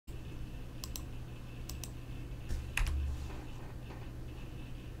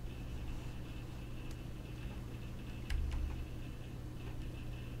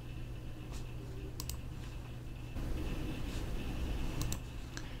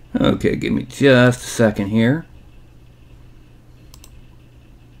Okay, give me just a second here.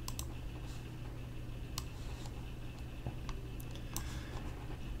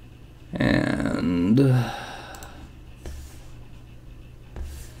 And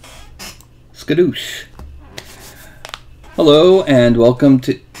skadoosh. Hello and welcome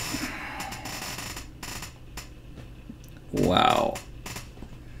to... Wow.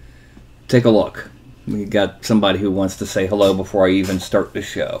 Take a look. We got somebody who wants to say hello before I even start the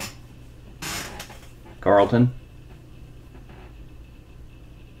show. Carlton?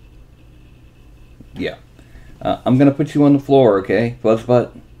 Yeah. I'm going to put you on the floor, okay,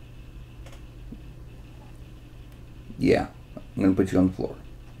 Fuzzbutt? Yeah. I'm going to put you on the floor.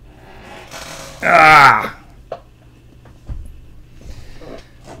 Ah!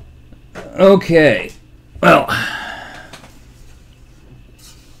 Okay. Well...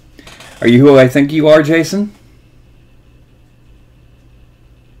 Are you who I think you are, Jason?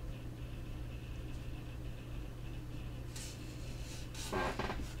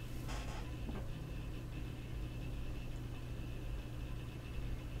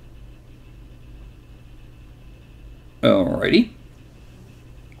 Alrighty.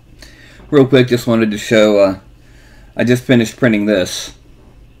 Real quick, just wanted to show, I just finished printing this.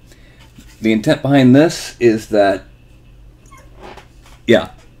 The intent behind this is that,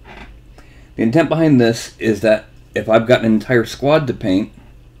 yeah. The intent behind this is that if I've got an entire squad to paint,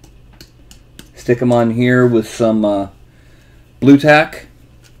 stick them on here with some blue tack,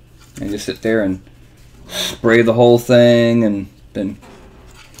 and just sit there and spray the whole thing, and then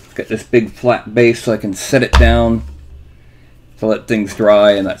get this big flat base so I can set it down to let things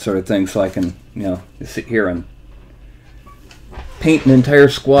dry and that sort of thing, so I can, you know, just sit here and paint an entire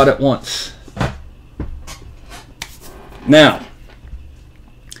squad at once. Now,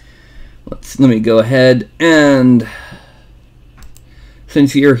 let me go ahead and,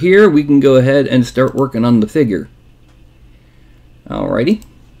 since you're here, we can go ahead and start working on the figure. Alrighty,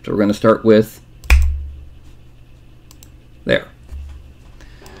 so we're going to start with there.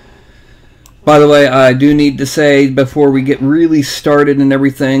 By the way, I do need to say before we get really started and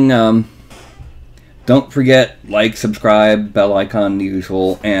everything, don't forget, like, subscribe, bell icon, the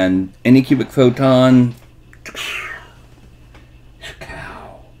usual, and any cubic photon.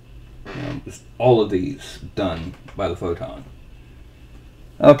 All of these done by the photon.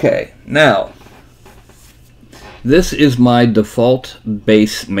 Okay, now this is my default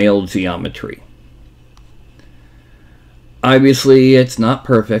base male geometry. Obviously, it's not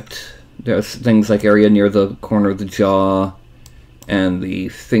perfect. There's things like area near the corner of the jaw and the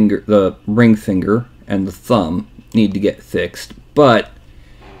finger, the ring finger, and the thumb need to get fixed, but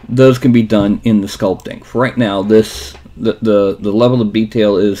those can be done in the sculpting. For right now, this the level of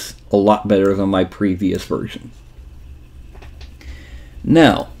detail is a lot better than my previous version.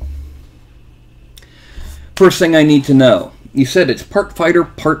 Now, first thing I need to know. You said it's part fighter,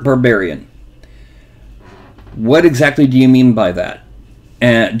 part barbarian. What exactly do you mean by that?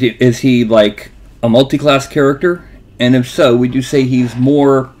 And is he like a multi-class character? And if so, would you say he's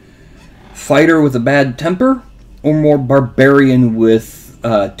more fighter with a bad temper, or more barbarian with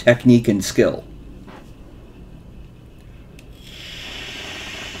technique and skill?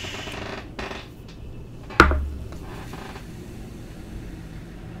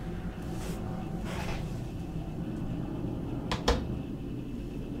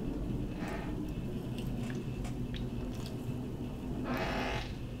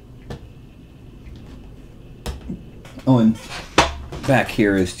 Oh, and back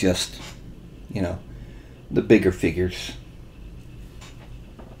here is just, you know, the bigger figures.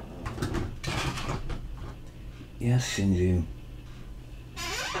 Yes, Shinju.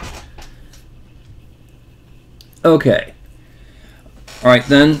 Okay. Alright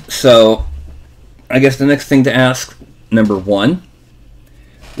then, so I guess the next thing to ask, number 1,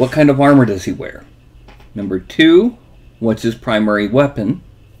 what kind of armor does he wear? Number 2, what's his primary weapon?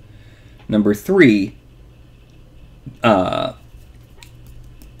 Number 3,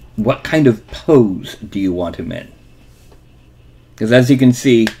 what kind of pose do you want him in? Because as you can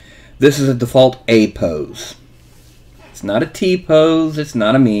see, this is a default A pose. It's not a T pose, it's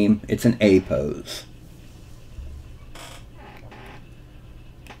not a meme, it's an A pose.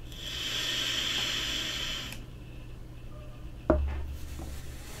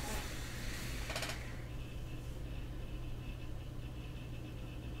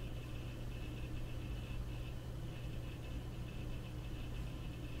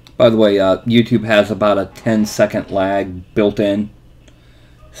 By the way, YouTube has about a 10-second lag built in.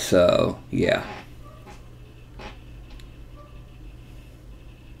 So, yeah.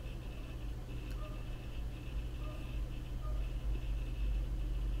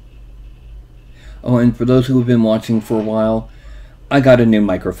 Oh, and for those who have been watching for a while, I got a new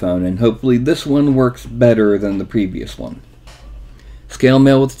microphone, and hopefully this one works better than the previous one. Scale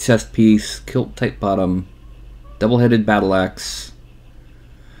mail with a chest piece, kilt type bottom, double-headed battle axe.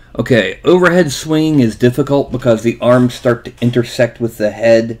 Okay, overhead swinging is difficult because the arms start to intersect with the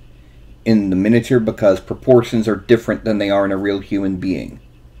head in the miniature because proportions are different than they are in a real human being.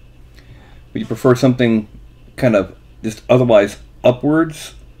 Would you prefer something kind of just otherwise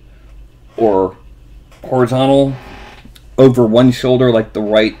upwards or horizontal over one shoulder like the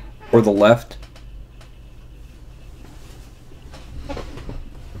right or the left?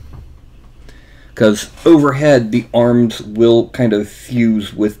 Because overhead the arms will kind of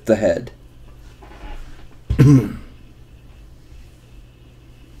fuse with the head.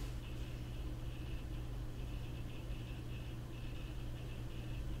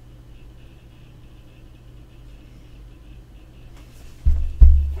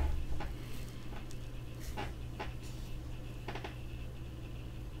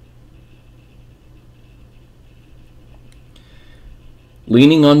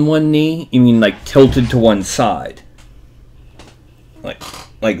 Leaning on one knee? You mean like tilted to one side? Like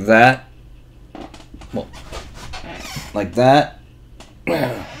that? Well, like that?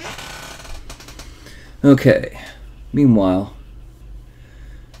 Okay. Meanwhile,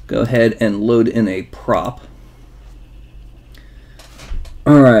 go ahead and load in a prop.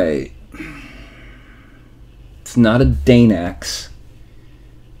 Alright. It's not a Dane axe.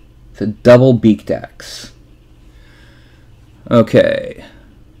 It's a double beaked axe. Okay.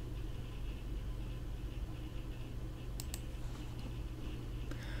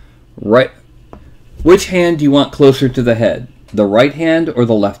 Right. Which hand do you want closer to the head? The right hand or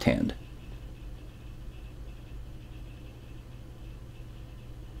the left hand?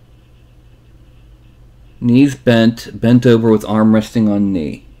 Knees bent, bent over with arm resting on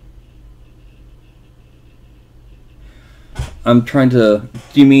knee. I'm trying to...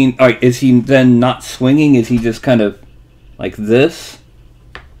 Do you mean... Alright, is he then not swinging? Is he just kind of... like this?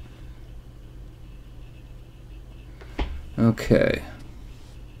 Okay.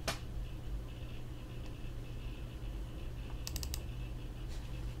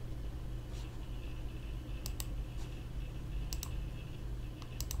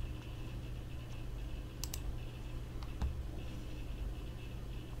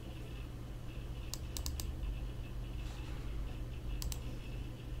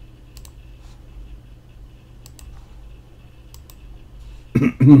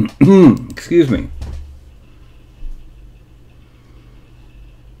 Excuse me.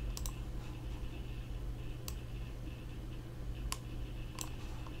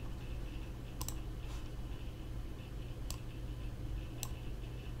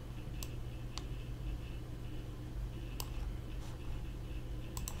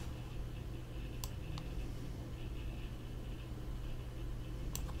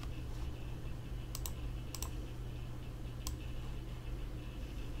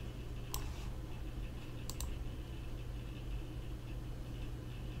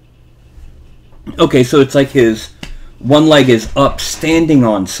 Okay, so it's like his one leg is up, standing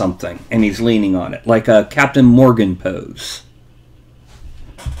on something, and he's leaning on it, like a Captain Morgan pose.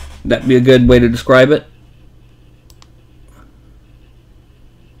 That'd be a good way to describe it?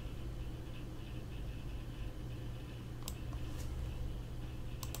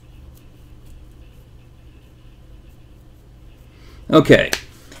 Okay.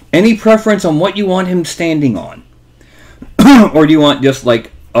 Any preference on what you want him standing on? Or do you want just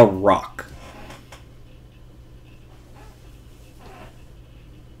like a rock?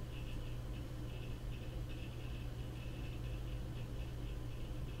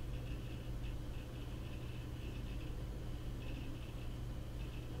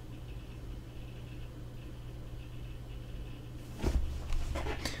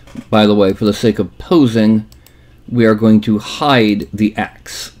 By the way, for the sake of posing, we are going to hide the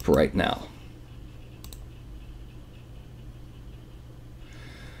axe for right now.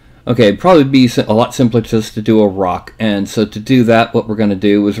 Okay, it'd probably be a lot simpler just to do a rock, and so to do that, what we're going to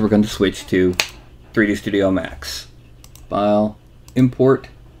do is we're going to switch to 3D Studio Max. File, import,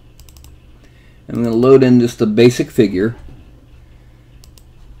 and I'm going to load in just the basic figure.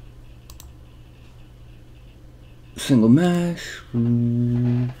 Single mesh,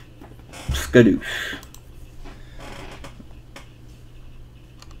 skadoosh.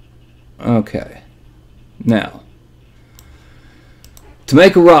 Okay, now, to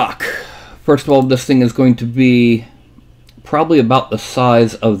make a rock, first of all, this thing is going to be probably about the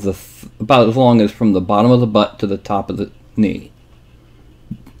size of the, about as long as from the bottom of the butt to the top of the knee.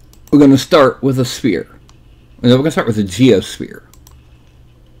 We're going to start with a sphere. And then we're going to start with a geosphere.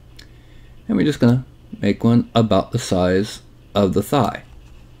 And we're just going to make one about the size of the thigh.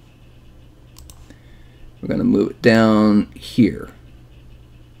 We're going to move it down here,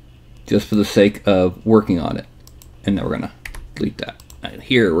 just for the sake of working on it. And then we're going to delete that. And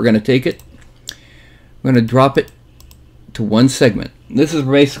here, we're going to take it, we're going to drop it to one segment. This is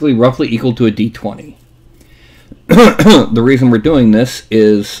basically roughly equal to a D20. The reason we're doing this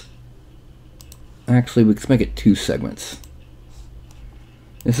is, actually, let's make it 2 segments.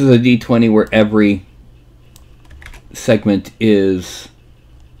 This is a D20 where every segment is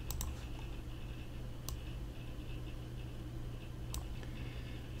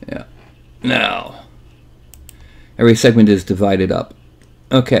now every segment is divided up.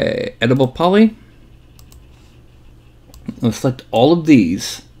 Okay, edible poly. Let's select all of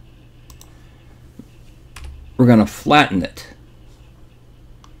these. We're going to flatten it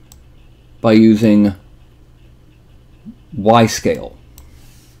by using Y scale.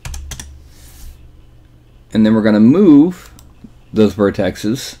 And then we're going to move those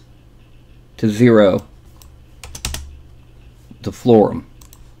vertexes to 0 to floor them.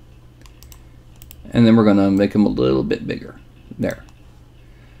 And then we're going to make them a little bit bigger. There.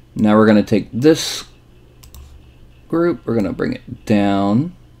 Now we're going to take this group, we're going to bring it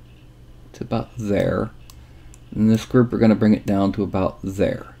down to about there. And this group, we're going to bring it down to about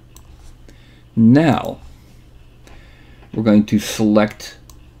there. Now, we're going to select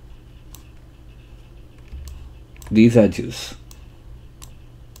these edges.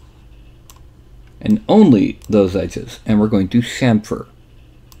 And only those edges. And we're going to chamfer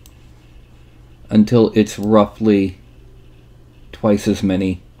until it's roughly twice as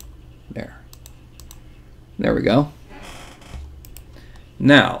many. There we go.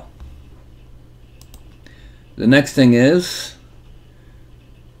 Now, the next thing is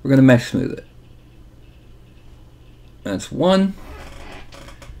we're going to mesh smooth it. That's 1,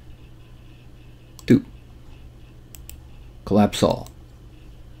 2. Collapse all.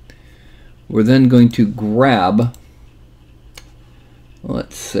 We're then going to grab,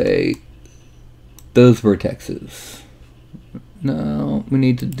 let's say, those vertexes. No, we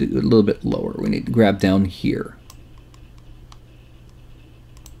need to do it a little bit lower. We need to grab down here.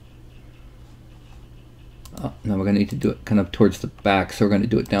 Oh, now we're going to need to do it kind of towards the back, so we're going to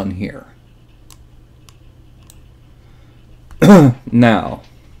do it down here. Now,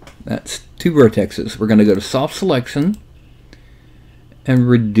 that's 2 vertexes. We're going to go to soft selection and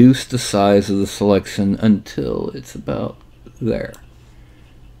reduce the size of the selection until it's about there.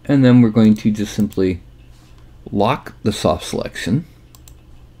 And then we're going to just simply lock the soft selection.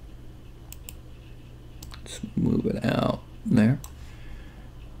 Let's move it out there.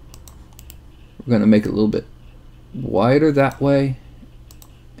 We're going to make it a little bit wider that way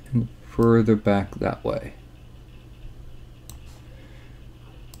and further back that way.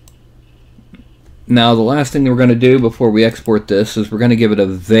 Now the last thing that we're going to do before we export this is we're going to give it a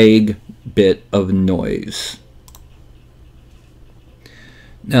vague bit of noise.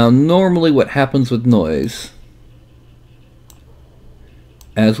 Now normally what happens with noise,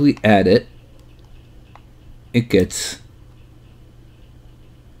 as we add it, it gets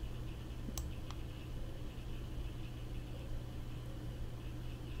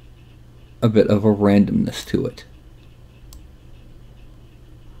a bit of a randomness to it.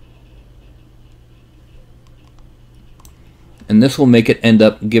 And this will make it end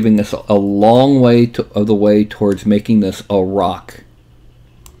up giving us a long way of the way towards making this a rock.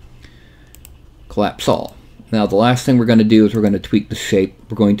 Collapse all. Now the last thing we're going to do is we're going to tweak the shape.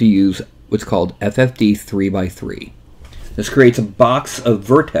 We're going to use what's called FFD 3x3. This creates a box of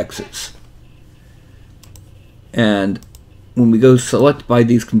vertexes. And when we go select by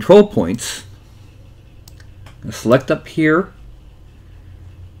these control points, select up here.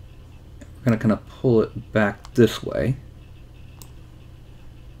 We're going to kind of pull it back this way.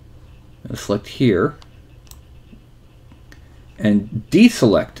 Select here and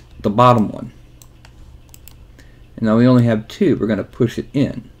deselect the bottom one. And now we only have 2. We're going to push it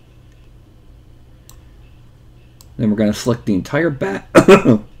in. Then we're going to select the entire back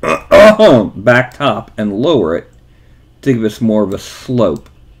back top and lower it to give us more of a slope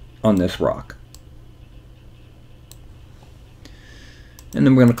on this rock. And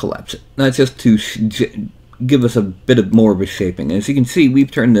then we're going to collapse it. That's just to give us a bit of more of a shaping. As you can see, we've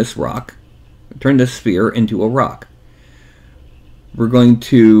turned this sphere into a rock. We're going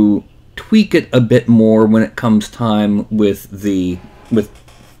to tweak it a bit more when it comes time with ZBrush.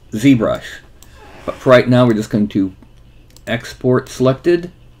 But for right now, we're just going to export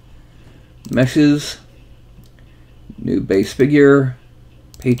selected, meshes, new base figure,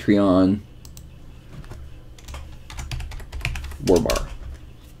 Patreon, war bar.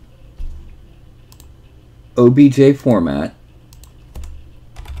 OBJ format,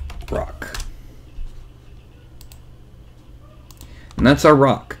 rock. And that's our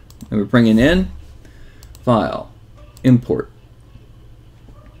rock. And we're bringing in file, import.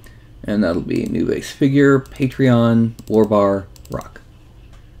 And that'll be new base figure, Patreon, Warbar, rock.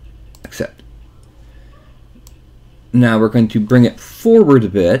 Accept. Now we're going to bring it forward a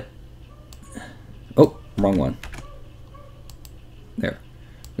bit. Oh, wrong one. There.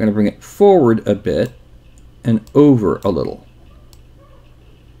 We're going to bring it forward a bit and over a little.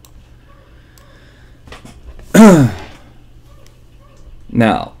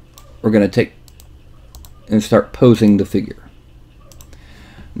 Now, we're going to take and start posing the figure.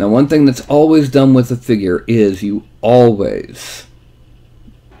 Now, one thing that's always done with a figure is you always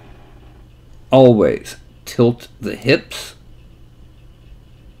tilt the hips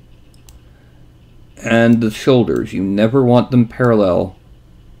and the shoulders. You never want them parallel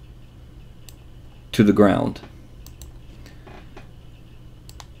to the ground.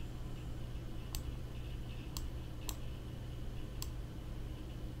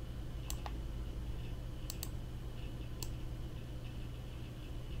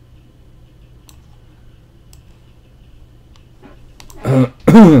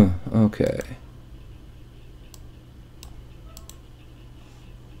 Okay.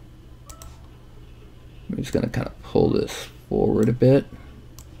 I'm just going to kind of pull this forward a bit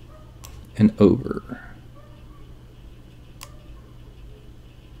and over.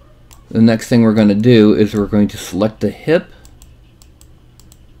 The next thing we're going to do is we're going to select the hip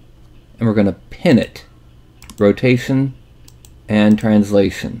and we're going to pin it. Rotation and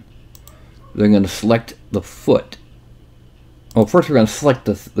translation. Then going to select the foot. Well, first we're going to select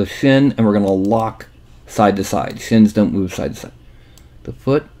the shin and we're going to lock side to side. Shins don't move side to side. The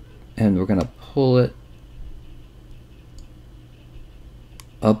foot, and we're going to pull it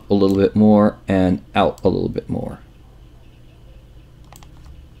up a little bit more and out a little bit more.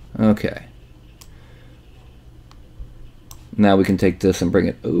 Okay. Now we can take this and bring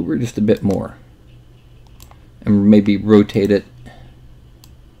it over just a bit more. And maybe rotate it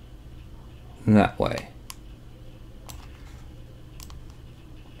that way.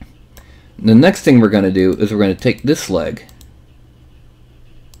 The next thing we're going to do is we're going to take this leg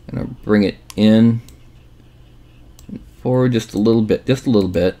and bring it in and forward just a little bit,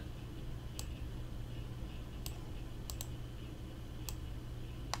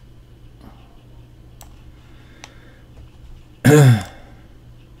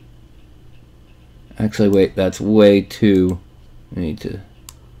 Actually, wait, that's way too... We need to...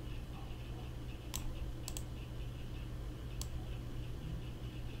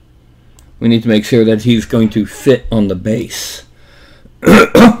 We need to make sure that he's going to fit on the base.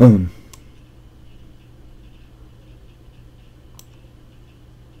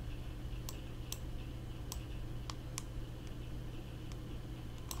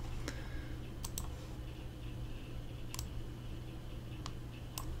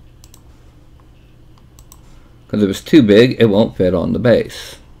 Because if it's too big, it won't fit on the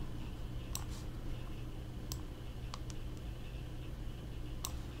base.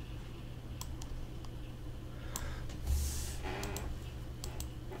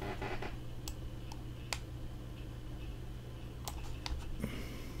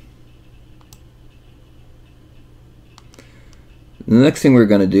 The next thing we're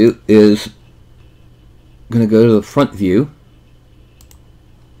going to do is going to go to the front view,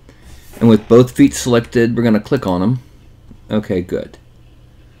 and with both feet selected we're going to click on them. Okay, good.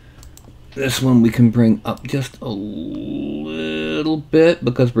 This one we can bring up just a little bit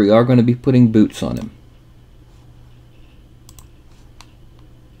because we are going to be putting boots on him.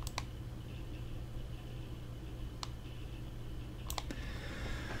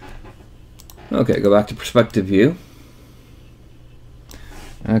 Okay, go back to perspective view.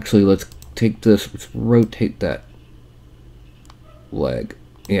 Actually, let's take this, let's rotate that leg.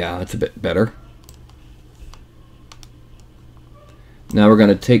 Yeah, that's a bit better. Now we're going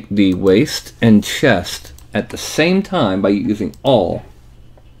to take the waist and chest at the same time by using all.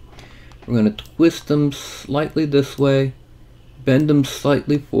 We're going to twist them slightly this way, bend them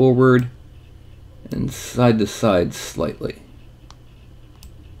slightly forward, and side to side slightly.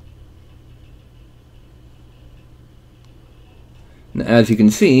 And as you can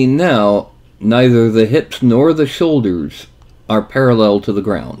see, now neither the hips nor the shoulders are parallel to the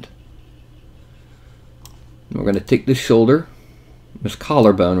ground. And we're going to take this shoulder, this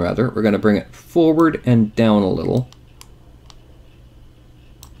collarbone rather, we're going to bring it forward and down a little.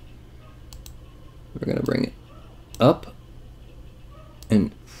 We're going to bring it up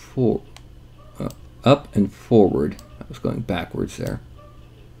and up and forward. I was going backwards there.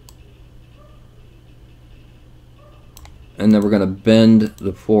 And then we're going to bend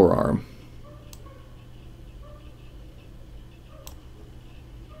the forearm.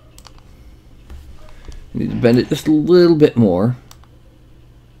 You need to bend it just a little bit more.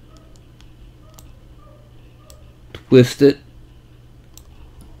 Twist it.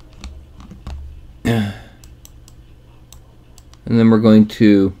 And then we're going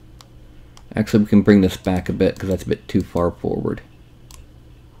to, actually we can bring this back a bit because that's a bit too far forward.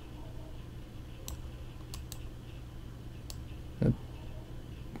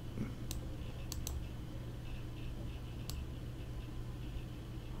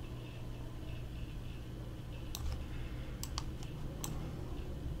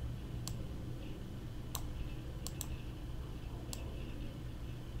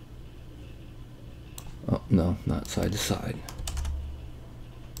 Oh, no, not side to side.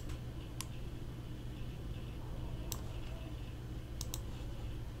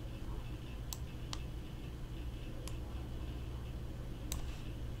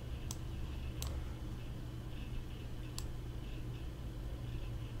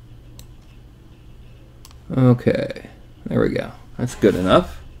 Okay, there we go. That's good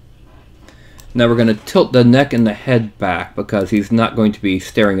enough. Now we're going to tilt the neck and the head back because he's not going to be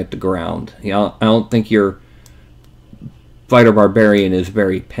staring at the ground. I don't think your fighter barbarian is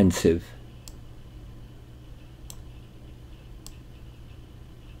very pensive.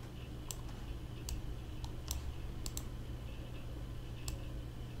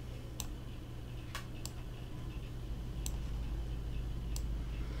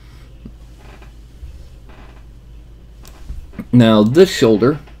 Now this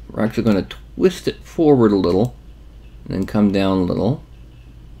shoulder, we're actually going to twist it forward a little and then come down a little.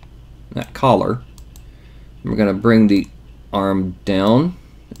 That collar. And we're going to bring the arm down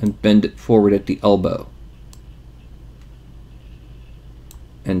and bend it forward at the elbow.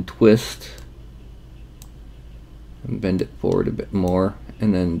 And twist. And bend it forward a bit more.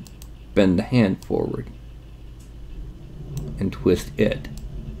 And then bend the hand forward. And twist it.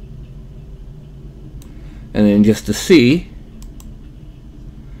 And then just to see.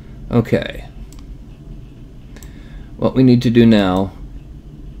 Okay. What we need to do now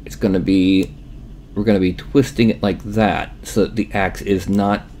is going to be, we're going to be twisting it like that so that the axe is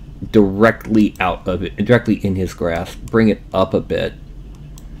not directly out of it, directly in his grasp. Bring it up a bit.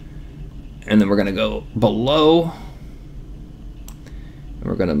 And then we're going to go below. And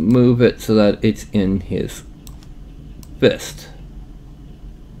we're going to move it so that it's in his fist.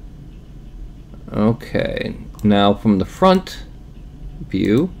 Okay. Now from the front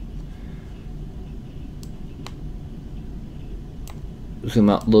view,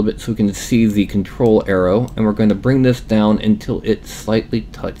 zoom out a little bit so we can see the control arrow, and we're going to bring this down until it slightly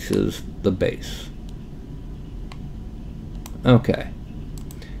touches the base. Okay.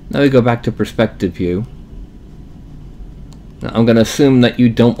 Now we go back to perspective view. Now I'm going to assume that you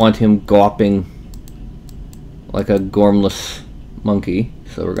don't want him gawping like a gormless monkey,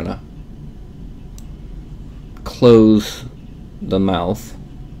 so we're going to close the mouth.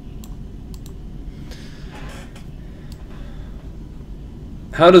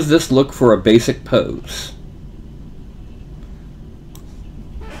 How does this look for a basic pose?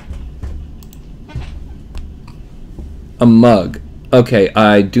 A mug. Okay,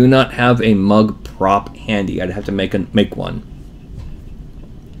 I do not have a mug prop handy. I'd have to make one.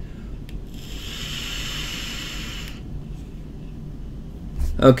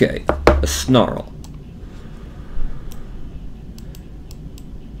 Okay, a snarl.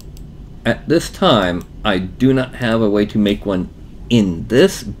 At this time, I do not have a way to make one in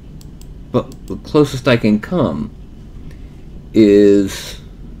this, but the closest I can come is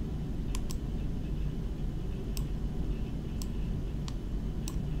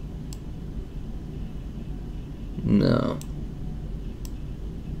no.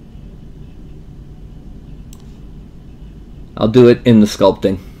 I'll do it in the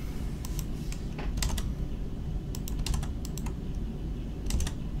sculpting.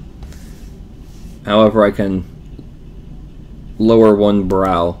 However, I can lower one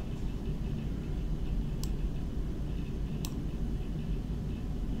brow.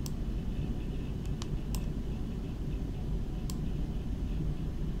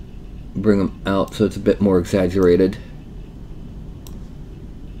 Bring them out so it's a bit more exaggerated.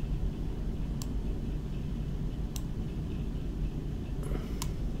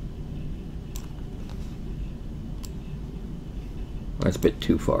 That's a bit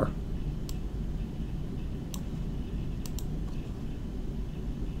too far.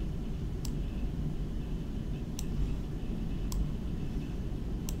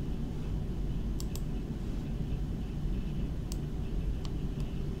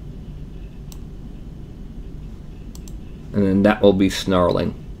 And then that will be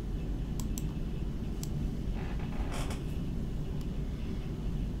snarling.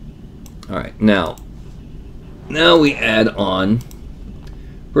 Alright, now we add on,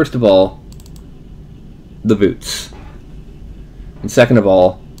 first of all, the boots. And second of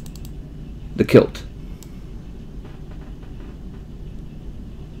all, the kilt.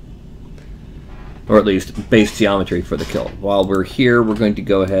 Or at least base geometry for the kilt. While we're here, we're going to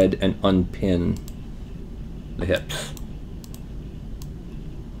go ahead and unpin the hips.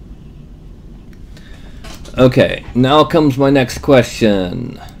 Okay, now comes my next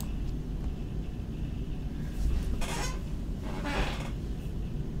question.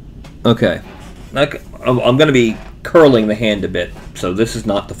 Okay, I'm going to be curling the hand a bit, so this is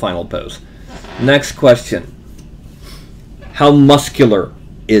not the final pose. Next question. How muscular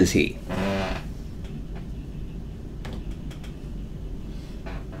is he?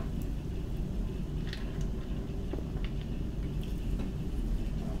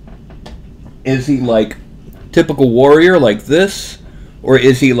 Is he like typical warrior like this? Or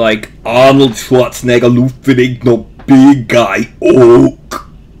is he like Arnold Schwarzenegger, Luftfig, no big guy, oak?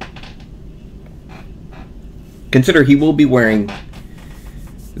 Consider he will be wearing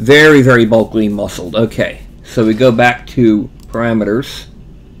very, very bulkily muscled. Okay, so we go back to parameters.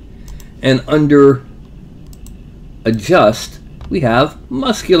 And under adjust, we have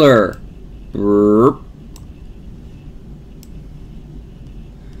muscular.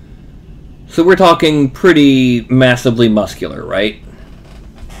 So we're talking pretty massively muscular, right?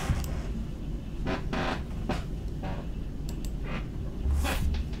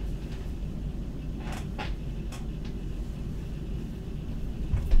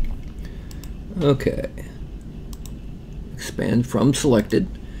 Okay. Expand from selected.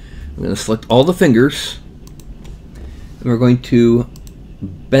 I'm going to select all the fingers. And we're going to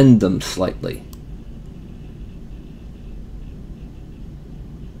bend them slightly.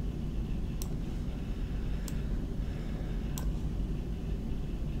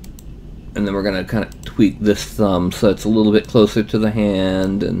 And then we're going to kind of tweak this thumb so it's a little bit closer to the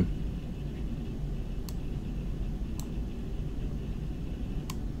hand and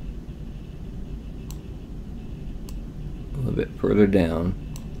a little bit further down.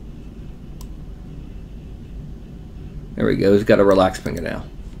 There we go. He's got a relaxed finger now.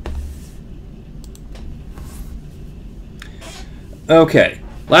 Okay.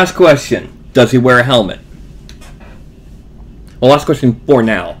 Last question. Does he wear a helmet? Well, last question for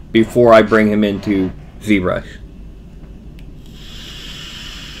now, before I bring him into ZBrush.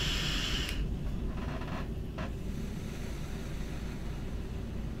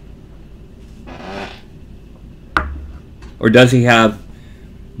 Or does he have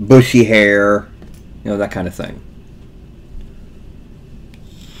bushy hair? You know, that kind of thing.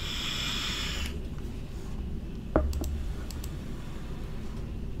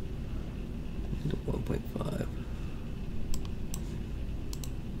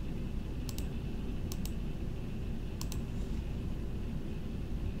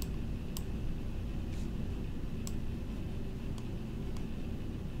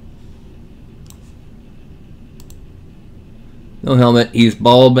 No helmet. He's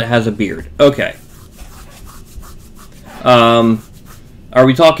bald but has a beard. Okay. Are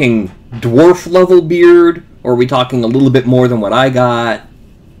we talking dwarf level beard? Or are we talking a little bit more than what I got?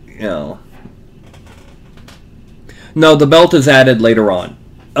 You know. No, the belt is added later on.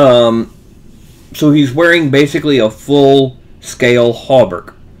 So he's wearing basically a full scale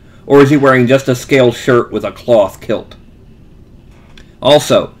hauberk. Or is he wearing just a scale shirt with a cloth kilt?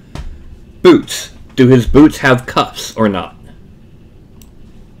 Also, boots. Do his boots have cuffs or not?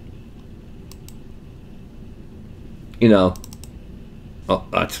 You know, oh,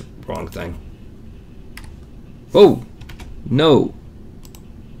 that's the wrong thing. Oh, no.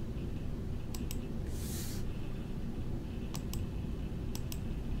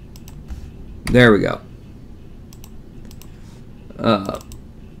 There we go.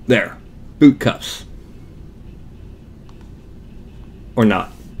 There. Boot cuffs. Or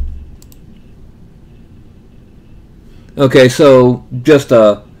not. Okay, so just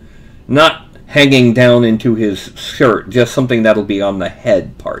not hanging down into his shirt, just something that'll be on the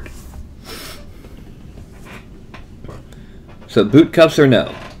head part. So boot cuffs or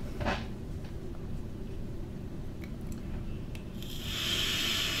no?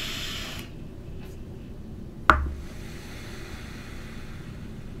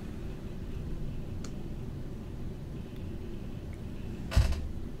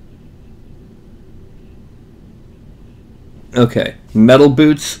 Okay, metal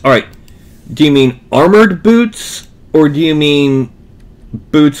boots. All right. Do you mean armored boots, or do you mean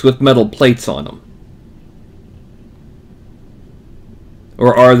boots with metal plates on them?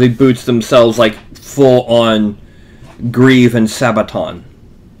 Or are the boots themselves like full on Grieve and Sabaton?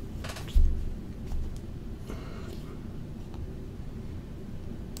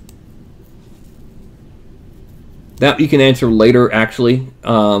 That you can answer later, actually.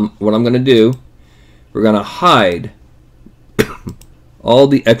 What I'm going to do, we're going to hide all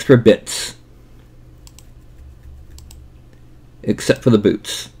the extra bits, except for the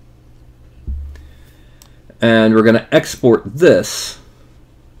boots. And we're going to export this.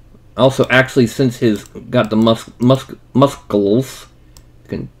 Also, actually, since he's got the muscles, you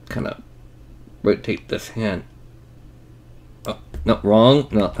can kind of rotate this hand. Oh, no, wrong.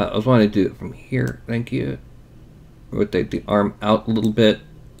 No, I was wanting to do it from here. Thank you. Rotate the arm out a little bit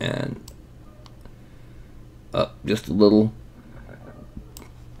and up just a little,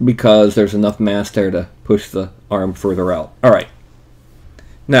 because there's enough mass there to push the arm further out. Alright,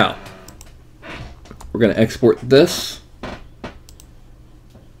 now we're going to export this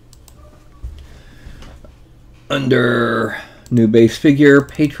under new base figure,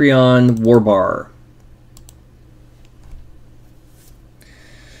 Patreon, Warbar.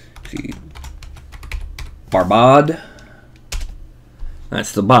 See, Barbad.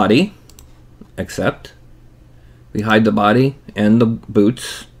 That's the body, except we hide the body and the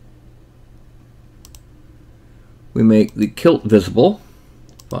boots. We make the kilt visible.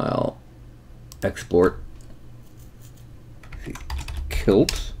 File, export,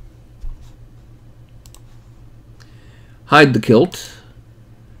 kilt. Hide the kilt.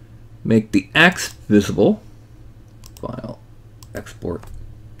 Make the axe visible. File, export,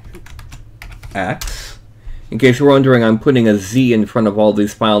 axe. In case you're wondering, I'm putting a Z in front of all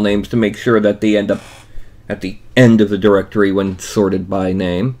these file names to make sure that they end up at the end of the directory when sorted by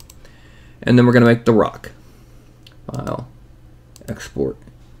name. And then we're going to make the rock. File, export,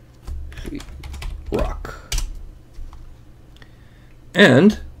 rock.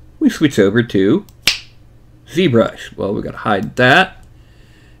 And we switch over to ZBrush. Well, we got to hide that.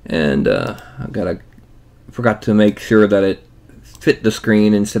 And I forgot to make sure that it fit the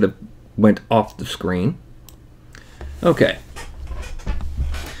screen instead of went off the screen. Okay,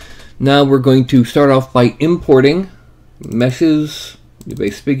 now we're going to start off by importing meshes, new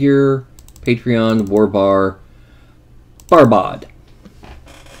base figure, Patreon, Warbar, Barbad.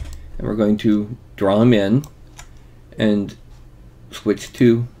 And we're going to draw them in and switch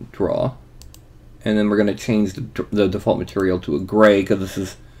to draw. And then we're going to change the default material to a gray, because this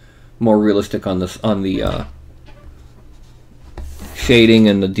is more realistic on this, on the shading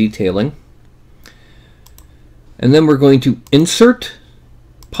and the detailing. And then we're going to insert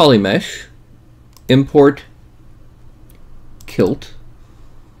polymesh, import kilt,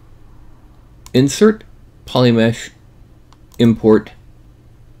 insert polymesh, import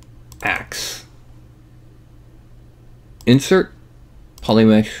axe, insert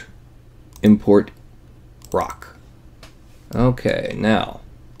polymesh, import rock. Okay, now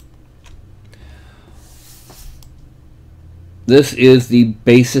this is the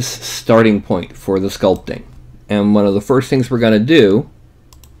basis starting point for the sculpting. And one of the first things we're going to do,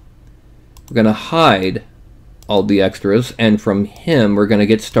 we're going to hide all the extras, and from him we're going to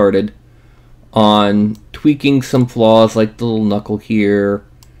get started on tweaking some flaws like the little knuckle here.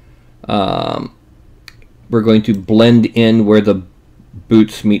 We're going to blend in where the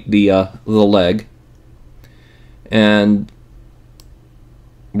boots meet the leg. And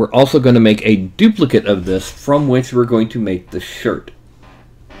we're also going to make a duplicate of this from which we're going to make the shirt.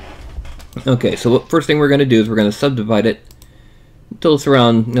 Okay, so the first thing we're going to do is we're going to subdivide it until it's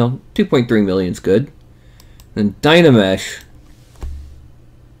around, 2.3 million is good. Then Dynamesh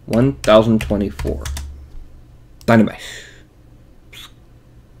 1024. Dynamesh.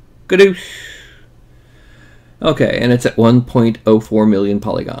 Skadoosh. Okay, and it's at 1.04 million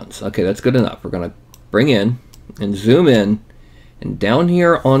polygons. Okay, that's good enough. We're going to bring in and zoom in, and down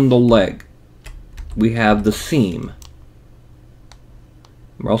here on the leg we have the seam.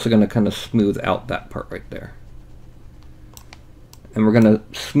 We're also going to kind of smooth out that part right there. And we're going to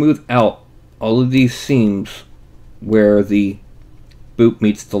smooth out all of these seams where the boot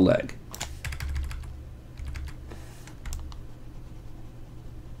meets the leg.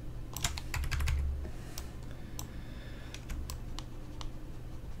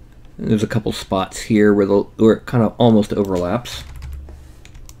 And there's a couple spots here where it kind of almost overlaps.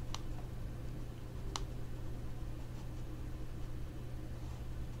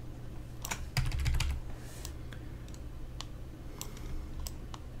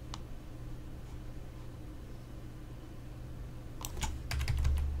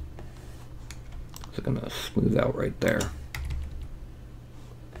 So I'm going to smooth out right there.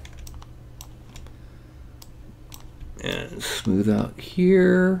 And smooth out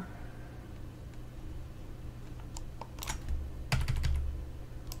here.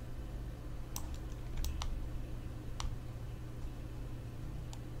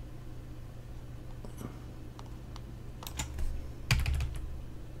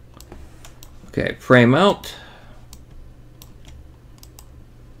 Okay, frame out.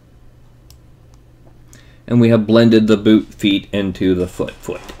 And we have blended the boot feet into the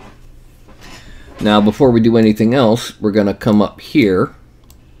foot. Now, before we do anything else, we're going to come up here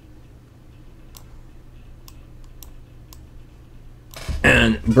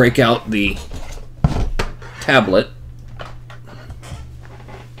and break out the tablet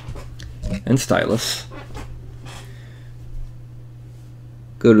and stylus.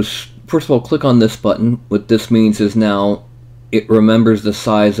 Go to, first of all, click on this button. What this means is now it remembers the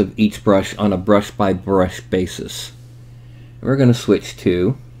size of each brush on a brush by brush basis. And we're going to switch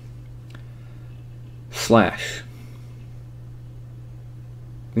to slash.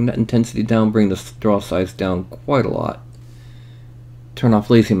 Bring that intensity down, bring the draw size down quite a lot. Turn off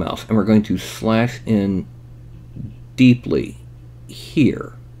lazy mouse, and we're going to slash in deeply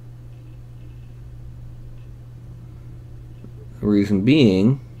here. The reason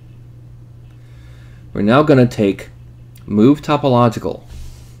being, we're now going to take move topological.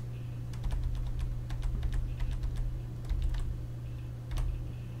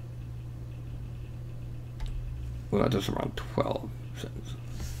 Well, just around 12 cents.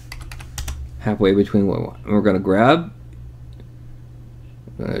 Halfway between what we want. And we're going to grab,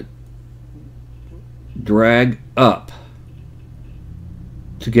 drag up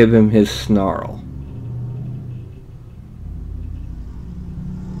to give him his snarl.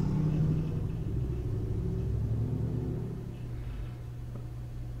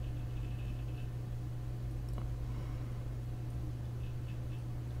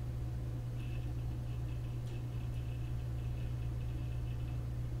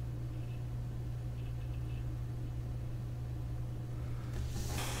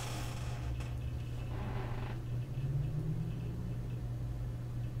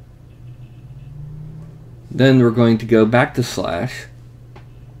 Then we're going to go back to slash,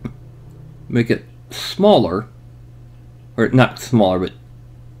 make it smaller, or not smaller, but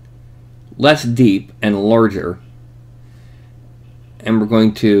less deep and larger. And we're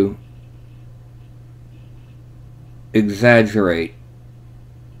going to exaggerate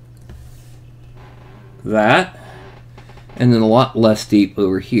that, and then a lot less deep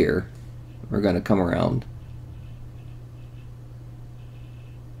over here. We're going to come around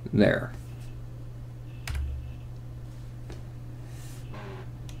there.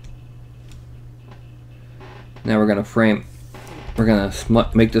 Now we're going to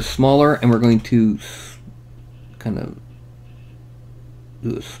make this smaller, and we're going to kind of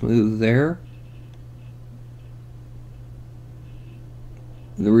do a smooth there.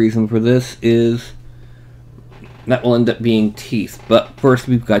 The reason for this is that will end up being teeth, but first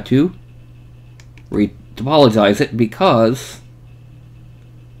we've got to retopologize it because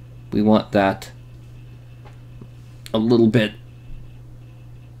we want that a little bit.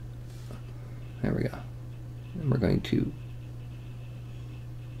 There we go. And we're going to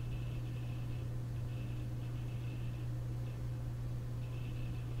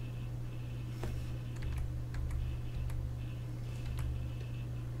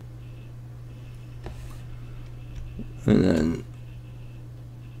and then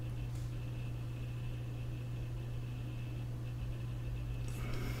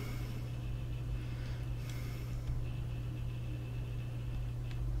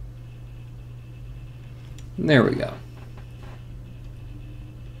there we go.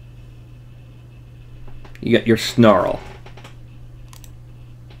 You got your snarl.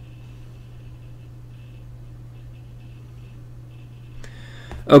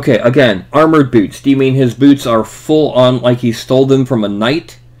 Okay, again, armored boots. Do you mean his boots are full on like he stole them from a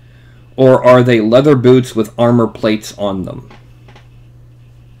knight? Or are they leather boots with armor plates on them?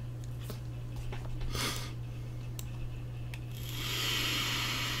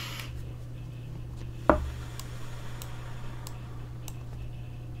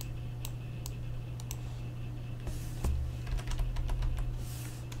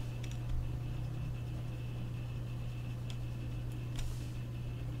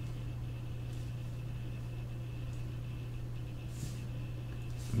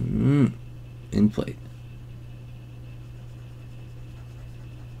 Inflate.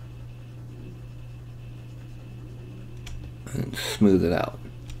 And smooth it out.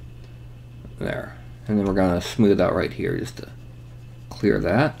 There. And then we're going to smooth out right here just to clear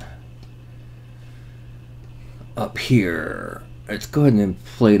that. Up here. Let's go ahead and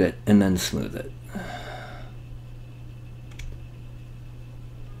inflate it and then smooth it.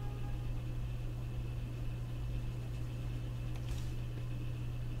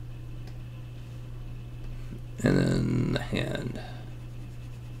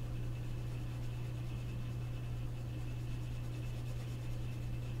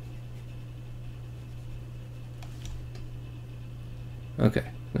 Okay,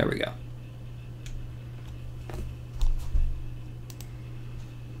 there we go.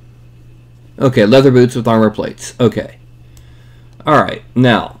 Okay, leather boots with armor plates. Okay. Alright,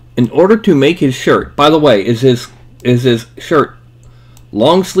 now, in order to make his shirt, by the way, is his shirt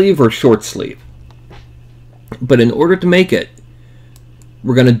long sleeve or short sleeve? But in order to make it,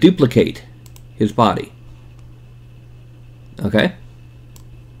 we're going to duplicate his body. Okay?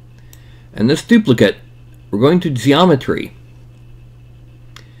 And this duplicate, we're going to geometry,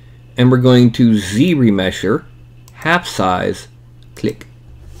 and we're going to Z remesher, half size, click.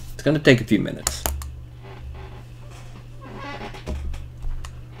 It's going to take a few minutes.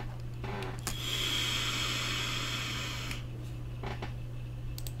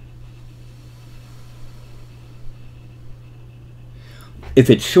 If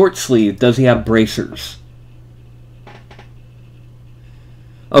it's short sleeve, does he have bracers?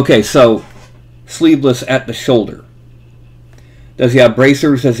 Okay, so sleeveless at the shoulder. Does he have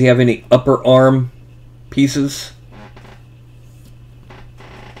bracers? Does he have any upper arm pieces?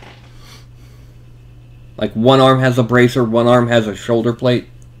 Like one arm has a bracer, one arm has a shoulder plate?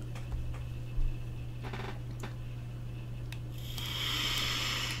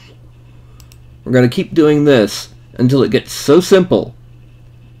 We're going to keep doing this until it gets so simple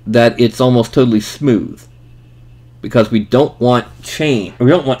that it's almost totally smooth. Because we don't want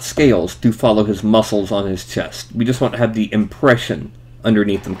scales to follow his muscles on his chest. We just want to have the impression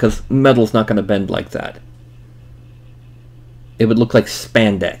underneath them, because metal's not going to bend like that. It would look like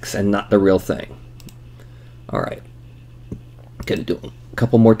spandex and not the real thing. Alright. Gonna do it a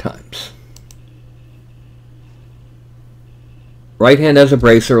couple more times. Right hand has a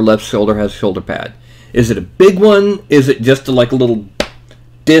bracer, left shoulder has a shoulder pad. Is it a big one? Is it just like a little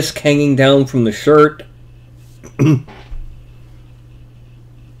disc hanging down from the shirt?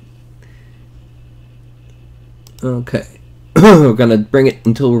 Okay. We're going to bring it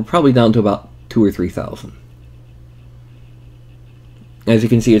until we're probably down to about 2,000 or 3,000. As you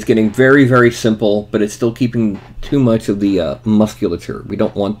can see, it's getting very, very simple, but it's still keeping too much of the musculature. We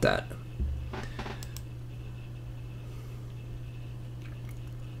don't want that.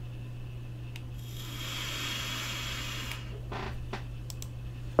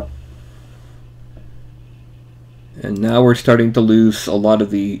 And now we're starting to lose a lot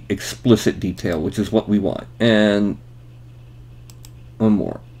of the explicit detail, which is what we want. And one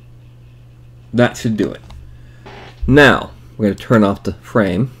more. That should do it. Now, we're going to turn off the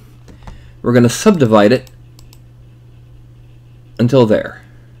frame. We're going to subdivide it until there.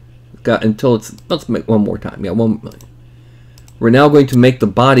 Until it's, let's make one more time. Yeah, one. We're now going to make the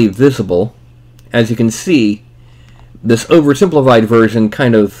body visible. As you can see, this oversimplified version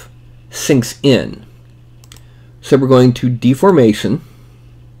kind of sinks in. So we're going to deformation,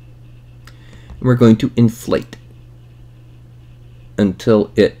 and we're going to inflate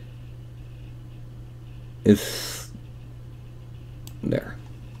until it is there.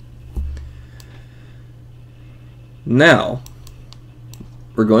 Now,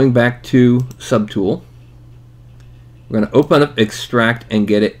 we're going back to Subtool. We're going to open up Extract and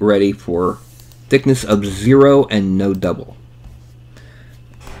get it ready for thickness of 0 and no double.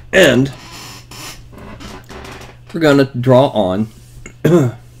 And we're going to draw on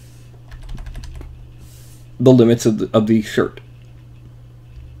the limits of the shirt.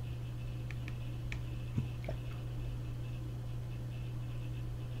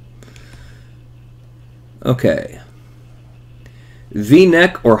 Okay.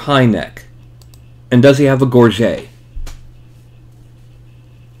 V-neck or high neck? And does he have a gorget?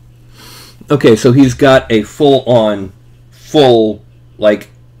 Okay, so he's got a full, like,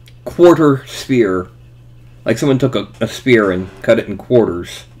 quarter spear. Like someone took a spear and cut it in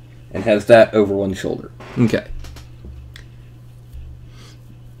quarters and has that over one shoulder. Okay.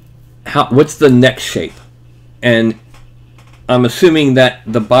 What's the neck shape? And I'm assuming that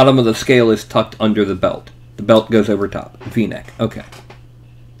the bottom of the scale is tucked under the belt. The belt goes over top. V-neck. Okay.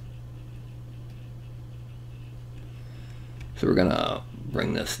 So we're going to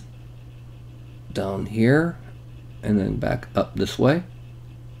bring this down here and then back up this way.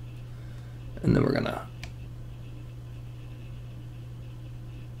 And then we're going to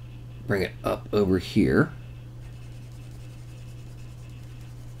bring it up over here.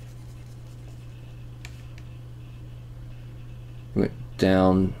 Bring it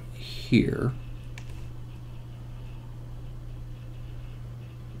down here.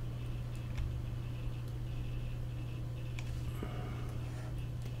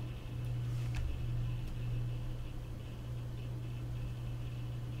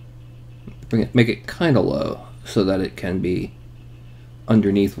 Make it kind of low so that it can be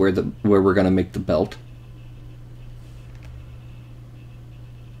underneath where we're going to make the belt.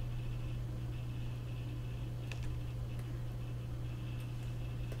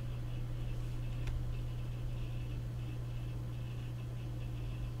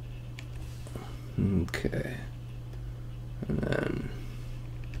 Okay. And then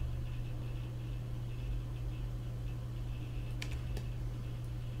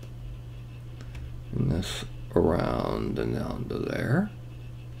this around and down to there.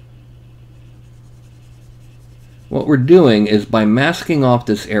 What we're doing is by masking off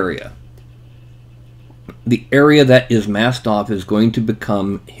this area, the area that is masked off is going to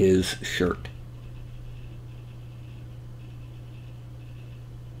become his shirt.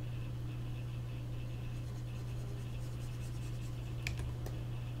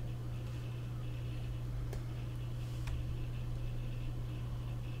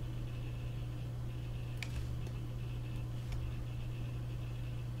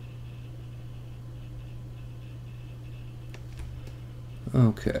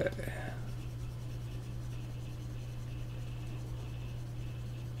 Okay.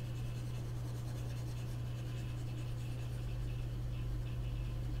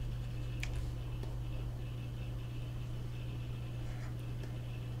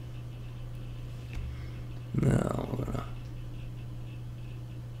 Now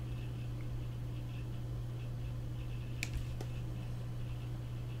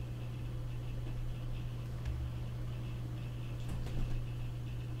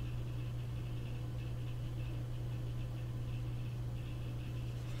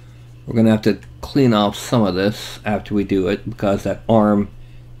we're gonna have to clean off some of this after we do it because that arm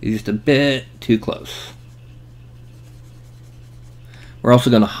is just a bit too close. We're also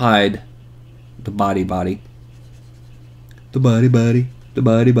going to hide the body. The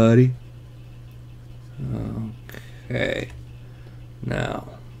body. Okay. Now.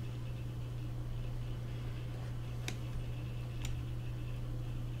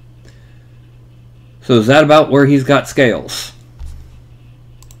 So is that about where he's got scales?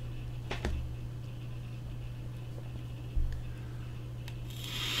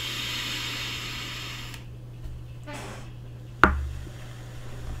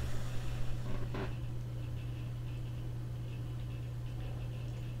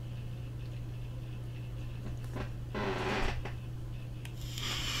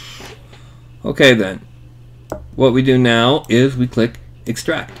 Okay then, what we do now is we click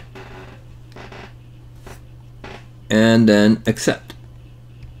extract and then accept.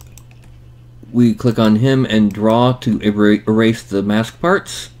 We click on him and draw to erase the mask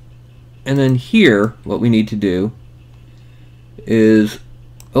parts, and then here what we need to do is,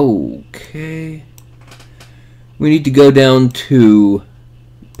 okay, we need to go down to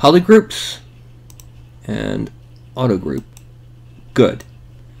polygroups and auto group. Good.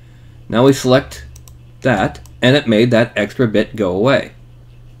 Now we select that, and it made that extra bit go away.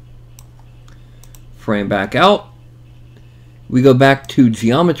 Frame back out. We go back to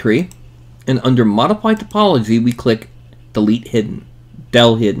geometry, and under modify topology, we click delete hidden,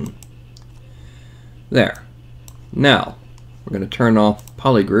 del hidden. There. Now, we're going to turn off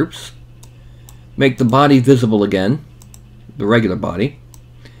polygroups, make the body visible again, the regular body,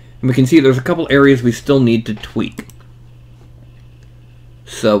 and we can see there's a couple areas we still need to tweak.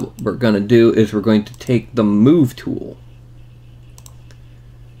 So what we're going to do is we're going to take the move tool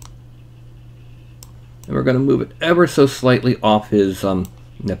and we're going to move it ever so slightly off his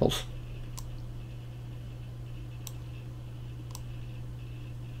nipples.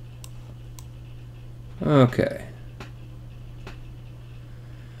 Okay.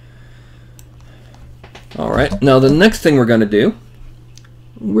 Alright, now the next thing we're going to do,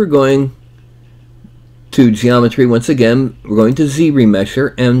 we're going to geometry once again, we're going to Z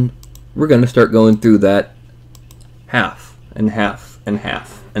remesher, and we're going to start going through that half and half and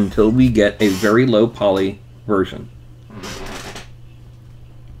half until we get a very low poly version.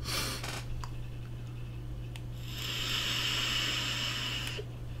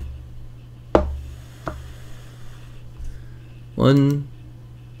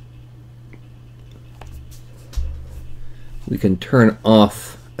 We can turn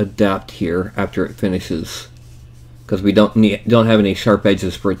off adapt here after it finishes because we don't have any sharp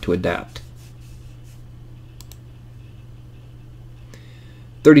edges for it to adapt.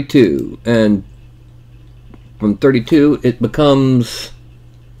 32, and from 32 it becomes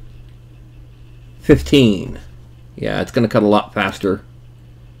 15. Yeah, it's going to cut a lot faster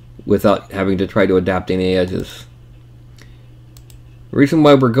without having to try to adapt any edges. The reason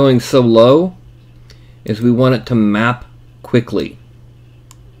why we're going so low is we want it to map quickly.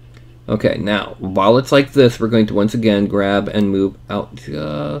 Okay, now, while it's like this, we're going to once again grab and move out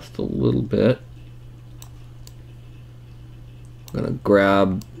just a little bit. I'm going to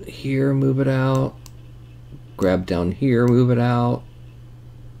grab here, move it out. Grab down here, move it out.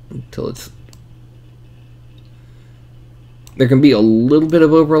 Until it's There can be a little bit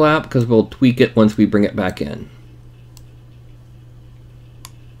of overlap because we'll tweak it once we bring it back in.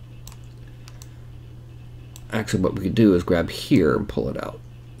 Actually, what we could do is grab here and pull it out.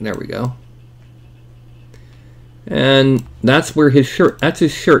 There we go. And that's where his shirt, that's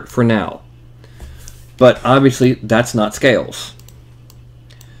his shirt for now. But obviously, that's not scales.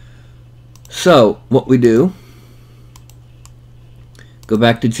 So, what we do, go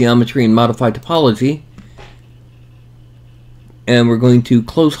back to geometry and modify topology, and we're going to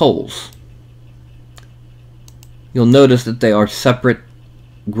close holes. You'll notice that they are separate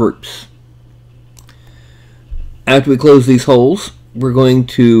groups. After we close these holes, we're going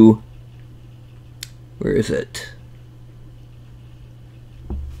to, where is it?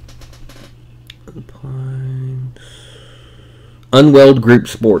 Unweld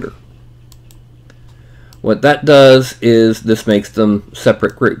groups border. What that does is this makes them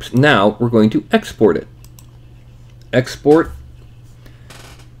separate groups. Now we're going to export it. Export.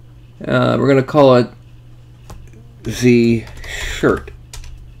 We're going to call it Z shirt.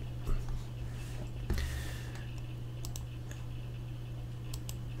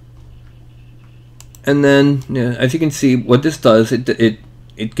 And then, as you can see, what this does, it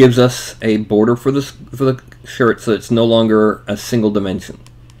gives us a border for the shirt, so it's no longer a single dimension.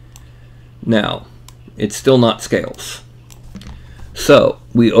 Now, it's still not scales. So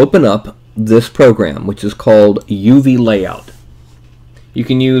we open up this program, which is called UV Layout. You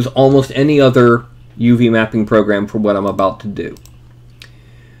can use almost any other UV mapping program for what I'm about to do.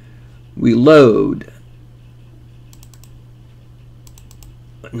 We load.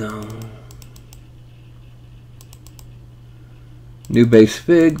 No. New base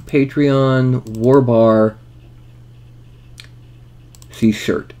fig, Patreon, Warbar, C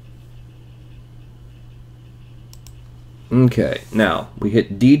shirt. Okay, now we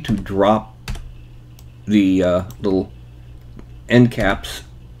hit D to drop the little end caps.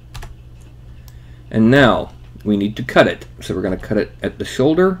 And now we need to cut it. So we're going to cut it at the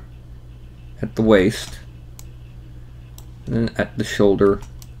shoulder, at the waist, and then at the shoulder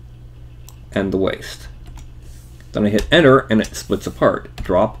and the waist. Then I hit enter and it splits apart.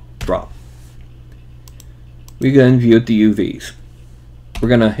 Drop, drop. We then view the UVs. We're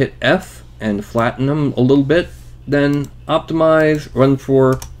going to hit F and flatten them a little bit. Then optimize, run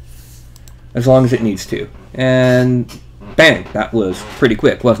for as long as it needs to. And bang, that was pretty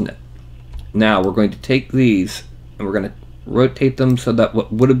quick, wasn't it? Now we're going to take these and we're going to rotate them so that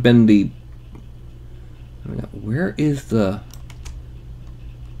what would have been the... Where is the...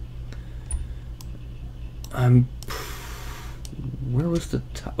 Where was the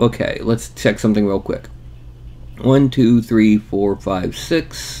top? Okay, let's check something real quick. 1, 2, 3, 4, 5,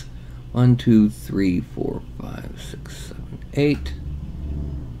 6. 1, 2, 3, 4, 5, 6, 7, 8.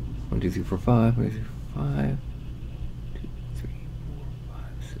 1, 2, 3, 4, 5. 1, 2, 3, 4, 5. 2, 3, 4, 5,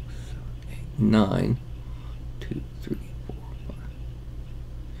 6, 7, 8, 9. 2, 3, 4, 5.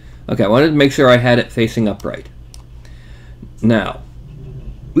 Okay, I wanted to make sure I had it facing upright. Now,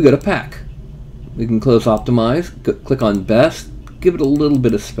 we go to pack. We can close optimize, click on best, give it a little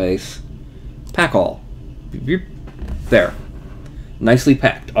bit of space, pack all. There. Nicely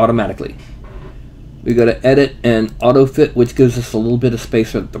packed automatically. We go to edit and auto fit, which gives us a little bit of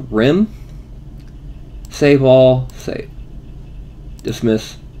space at the rim. Save all, save.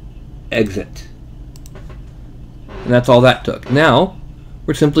 Dismiss, exit. And that's all that took. Now,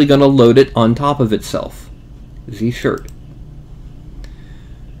 we're simply going to load it on top of itself. Z shirt.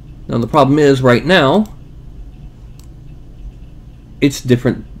 Now the problem is, right now, it's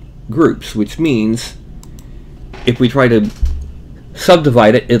different groups, which means if we try to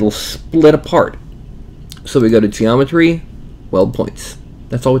subdivide it, it'll split apart. So we go to geometry, weld points.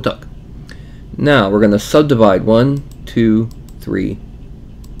 That's all it took. Now we're going to subdivide 1, 2, 3,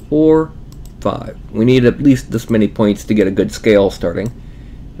 4, 5. We need at least this many points to get a good scale starting.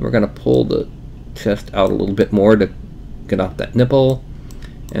 And we're going to pull the chest out a little bit more to get off that nipple.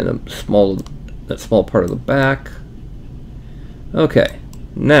 And that small part of the back. Okay,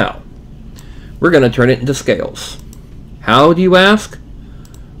 now we're going to turn it into scales. How do you ask?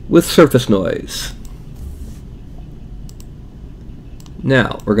 With surface noise.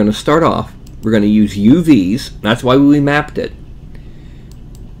 Now we're going to start off. We're going to use UVs. That's why we mapped it.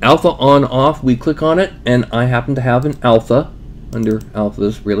 Alpha on off. We click on it, and I happen to have an alpha under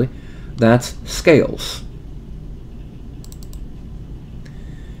alphas. Really, that's scales.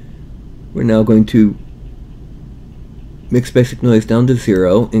 We're now going to mix basic noise down to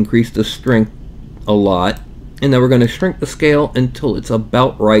 0, increase the strength a lot, and then we're going to shrink the scale until it's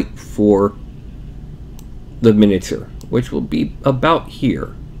about right for the miniature, which will be about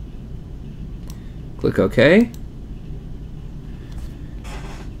here. Click OK.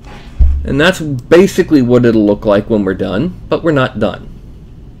 And that's basically what it'll look like when we're done, but we're not done.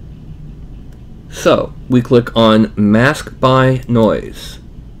 So, we click on Mask by Noise.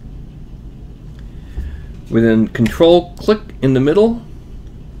 We then Control-click in the middle.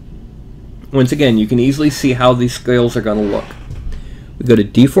 Once again, you can easily see how these scales are going to look. We go to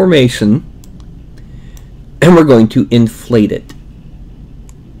Deformation, and we're going to inflate it.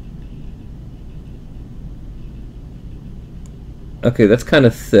 Okay, that's kind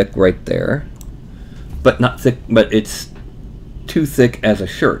of thick right there, but not thick, but it's too thick as a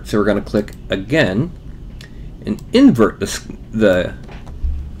shirt. So we're going to click again and invert the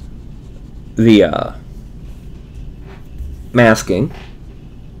masking.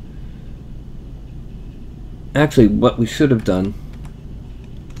 Actually, what we should have done,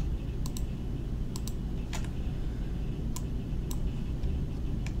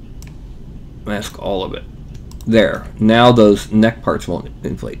 mask all of it. There. Now those neck parts won't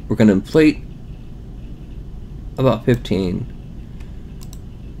inflate. We're going to inflate about 15.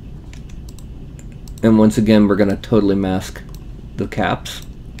 And once again, we're going to totally mask the caps.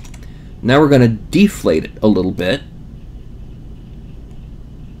 Now we're going to deflate it a little bit.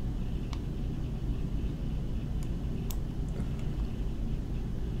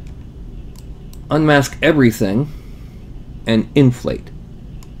 Unmask everything and inflate.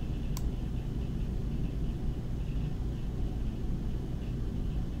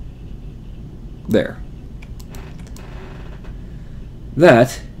 There.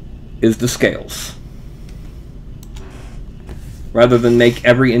 That is the scales. Rather than make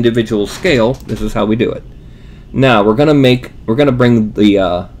every individual scale, this is how we do it. Now we're gonna bring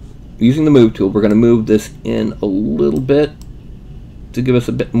the using the move tool, we're gonna move this in a little bit to give us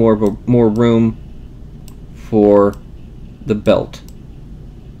a bit more room for the belt.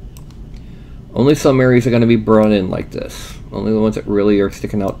 Only some areas are going to be brought in like this. Only the ones that really are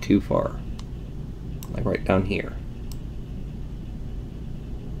sticking out too far. Like right down here.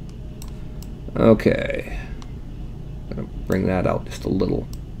 Okay. I'm going to bring that out just a little.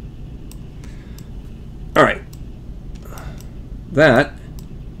 Alright. That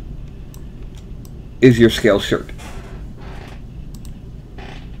is your scale shirt.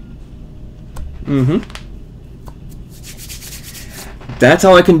 That's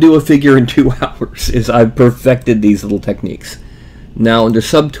how I can do a figure in 2 hours, is I've perfected these little techniques. Now under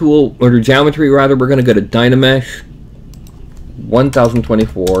Subtool, under Geometry rather, we're going to go to Dynamesh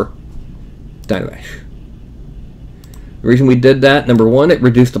 1024 Dynamesh. The reason we did that, number one, it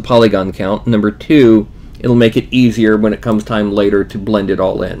reduced the polygon count. Number two, it'll make it easier when it comes time later to blend it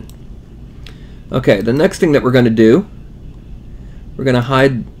all in. Okay, the next thing that we're going to do, we're going to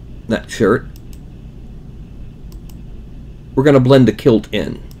hide that shirt. We're going to blend the kilt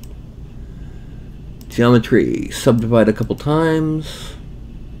in. Geometry, subdivide a couple times.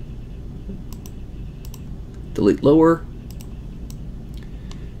 Delete lower.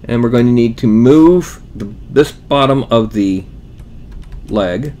 And we're going to need to move this bottom of the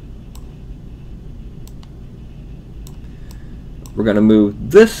leg. We're going to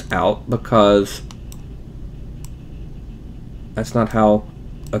move this out because that's not how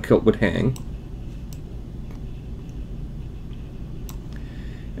a kilt would hang.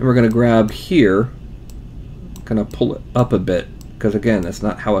 And we're going to grab here, kind of pull it up a bit, because again, that's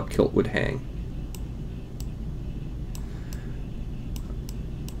not how a kilt would hang.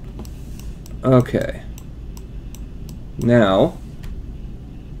 Okay. Now,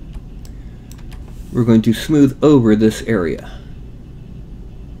 we're going to smooth over this area.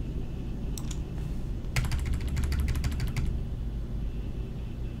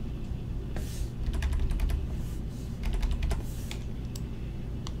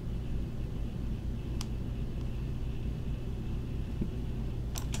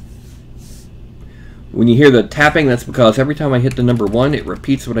 When you hear the tapping, that's because every time I hit the number 1, it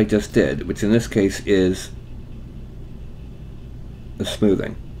repeats what I just did, which in this case is the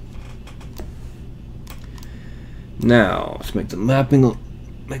smoothing. Now, let's make the mapping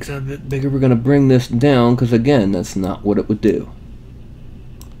make that a bit bigger. We're going to bring this down, because again, that's not what it would do.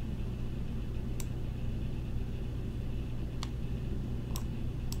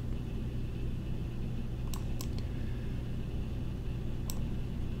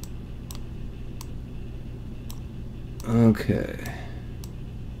 Okay,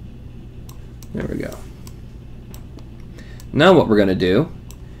 there we go. Now what we're going to do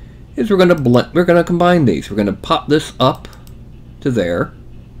is we're going to combine these. We're going to pop this up to there,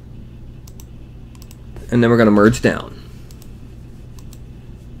 and then we're going to merge down.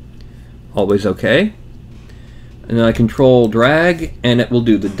 Always okay. And then I control drag, and it will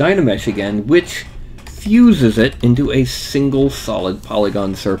do the Dynamesh again, which fuses it into a single solid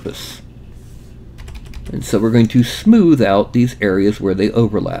polygon surface. And so we're going to smooth out these areas where they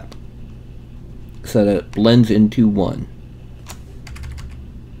overlap so that it blends into one.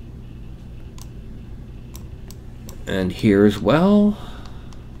 And here as well.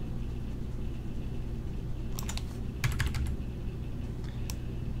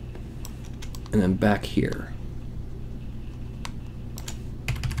 And then back here.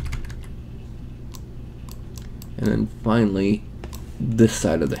 And then finally, this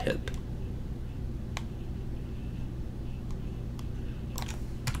side of the hip.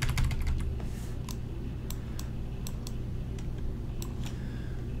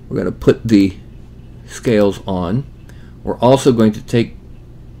 We're going to put the scales on. We're also going to take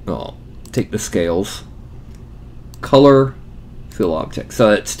the scales, color, fill object,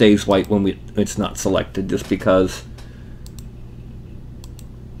 so it stays white when it's not selected, just because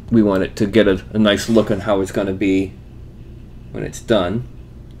we want it to get a nice look on how it's going to be when it's done.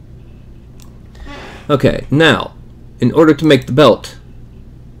 Okay, now, in order to make the belt,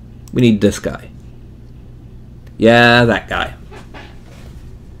 we need this guy. Yeah, that guy.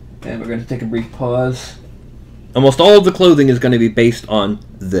 And we're going to take a brief pause. Almost all of the clothing is going to be based on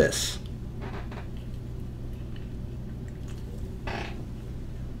this.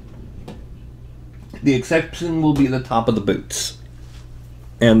 The exception will be the top of the boots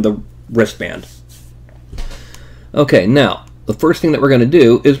and the wristband. Okay, now, the first thing that we're going to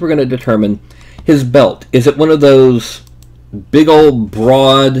do is we're going to determine his belt. Is it one of those big old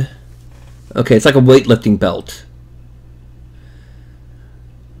broad... Okay, it's like a weightlifting belt.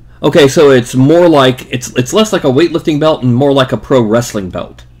 Okay, so it's more like, it's less like a weightlifting belt and more like a pro wrestling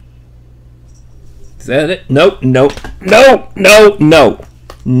belt. Is that it? Nope, nope, no, no, no.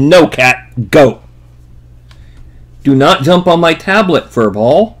 No, cat, go. Do not jump on my tablet,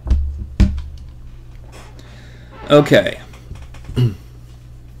 Furball. Okay.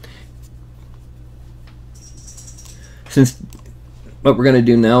 Since what we're going to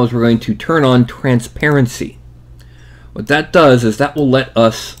do now is we're going to turn on transparency. What that does is that will let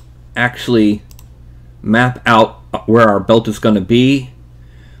us actually map out where our belt is going to be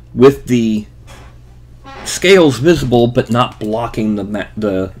with the scales visible but not blocking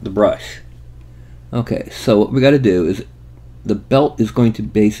the brush. Okay, so what we got to do is the belt is going to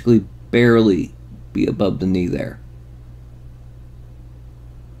basically barely be above the knee there.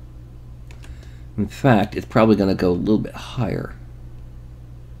 In fact, it's probably going to go a little bit higher,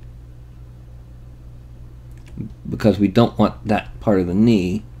 because we don't want that part of the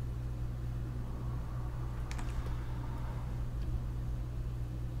knee.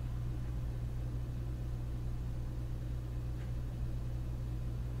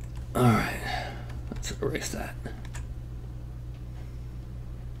 Alright, let's erase that.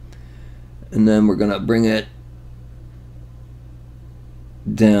 And then we're going to bring it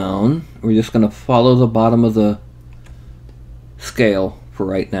down. We're just going to follow the bottom of the scale for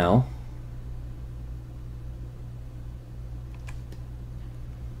right now.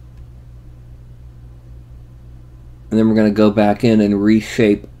 And then we're going to go back in and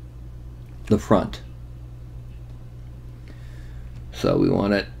reshape the front. So we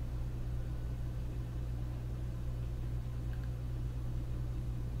want it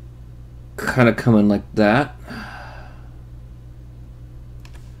kind of coming like that.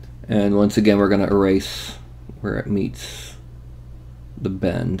 And once again, we're going to erase where it meets the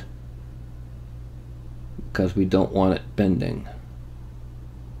bend, because we don't want it bending.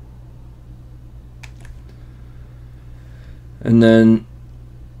 And then,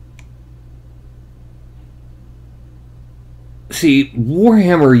 see,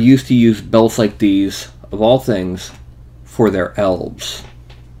 Warhammer used to use belts like these, of all things, for their elves.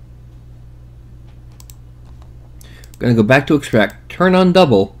 We're going to go back to extract, turn on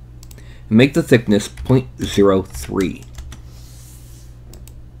double, and make the thickness 0.03.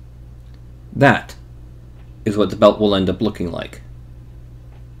 That is what the belt will end up looking like.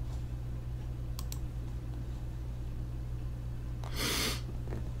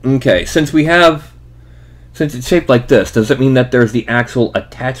 Okay, since it's shaped like this, does it mean that there's the actual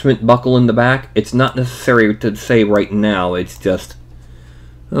attachment buckle in the back? It's not necessary to say right now, it's just...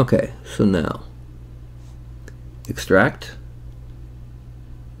 Okay, so now, extract,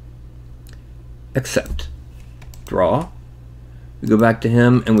 accept, draw, we go back to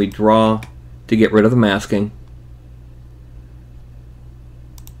him and we draw to get rid of the masking.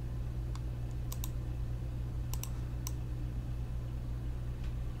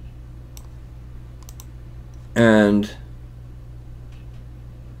 And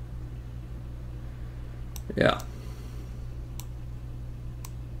yeah.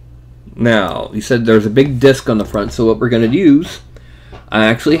 Now, you said there's a big disc on the front, so what we're going to use, I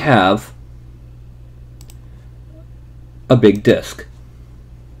actually have a big disc.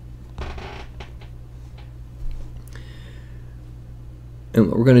 And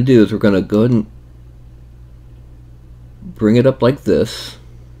what we're going to do is we're going to go ahead and bring it up like this.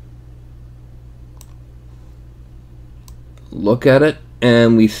 Look at it,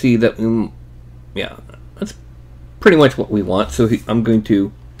 and we see that, yeah, that's pretty much what we want. So I'm going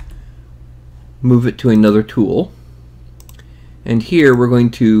to move it to another tool. And here we're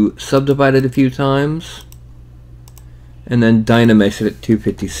going to subdivide it a few times, and then dynamesh it at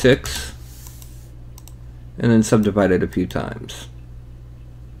 256, and then subdivide it a few times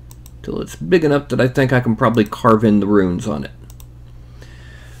till it's big enough that I think I can probably carve in the runes on it.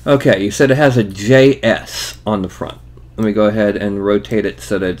 Okay, you said it has a JS on the front. Let me go ahead and rotate it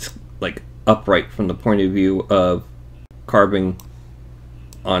so that it's like upright from the point of view of carving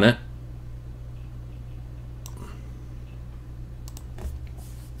on it.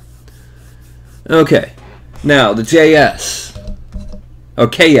 Okay, now the JS, or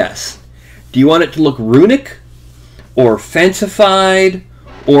KS, do you want it to look runic, or fancified,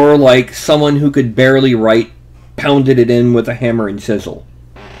 or like someone who could barely write pounded it in with a hammer and chisel?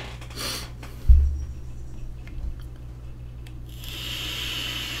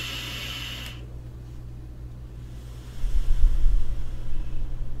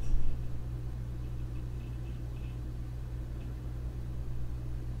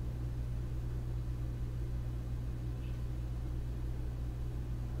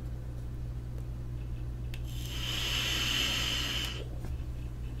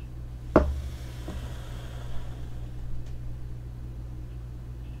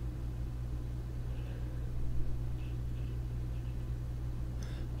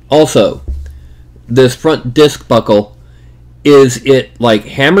 Also, this front disc buckle, is it like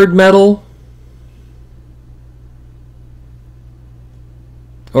hammered metal?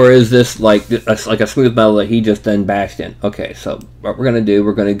 Or is this like a smooth metal that he just then bashed in? Okay, so what we're going to do,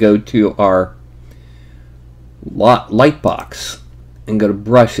 we're going to go to our light box and go to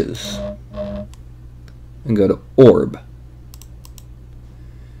brushes and go to orb.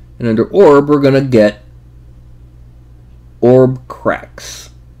 And under orb, we're going to get orb cracks.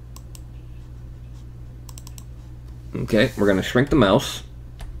 Okay, we're going to shrink the mouse.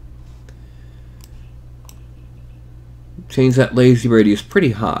 Change that lazy radius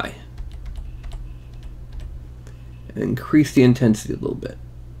pretty high. And increase the intensity a little bit.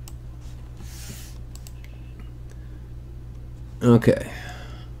 Okay.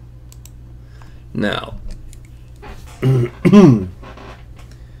 Now, we're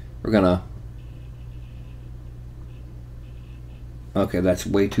gonna... Okay, that's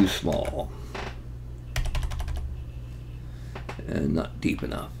way too small. And not deep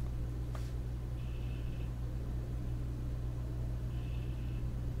enough.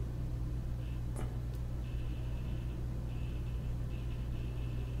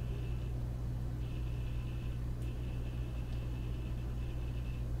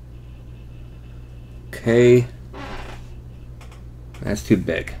 Okay, that's too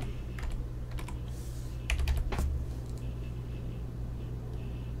big.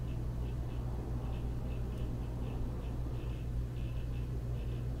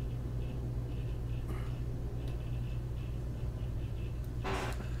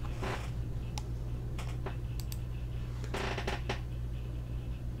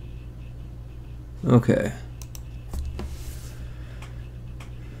 Okay.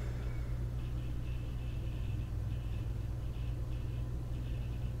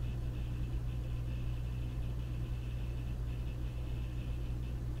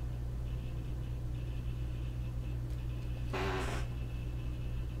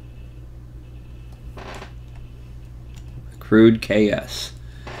 Crude KS.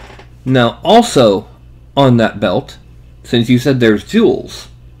 Now, also on that belt, since you said there's jewels,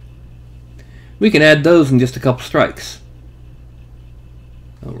 we can add those in just a couple strikes.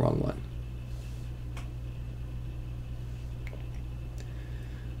 Oh, wrong one.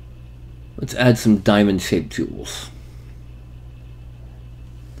 Let's add some diamond-shaped jewels.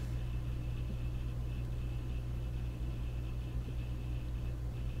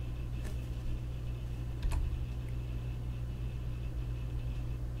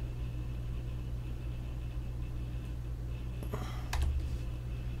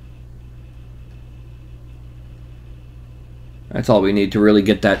 That's all we need to really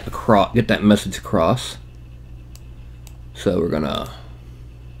get that across, get that message across. So we're gonna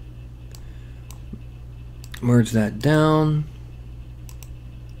merge that down,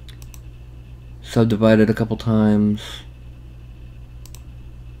 subdivide it a couple times,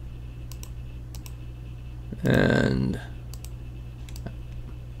 and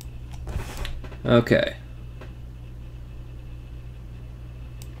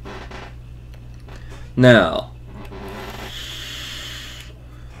Now,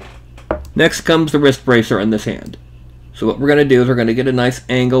 next comes the wrist bracer on this hand. So what we're going to do is we're going to get a nice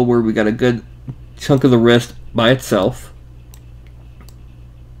angle where we got a good chunk of the wrist by itself.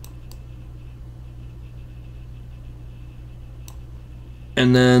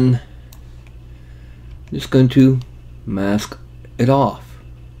 And then just going to mask it off.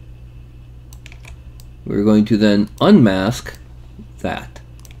 We're going to then unmask that.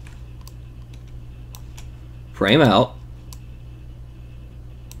 Frame out.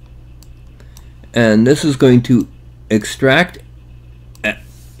 And this is going to extract at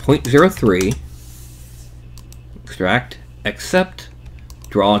 0.03. Extract, accept,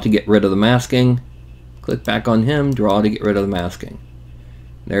 draw to get rid of the masking. Click back on him, draw to get rid of the masking.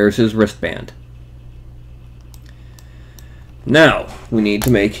 There's his wristband. Now, we need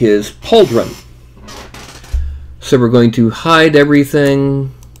to make his pauldron. So we're going to hide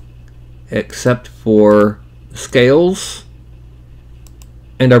everything except for scales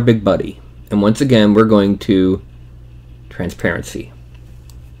and our big buddy. And once again, we're going to transparency.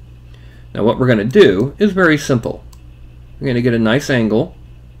 Now what we're going to do is very simple. We're going to get a nice angle.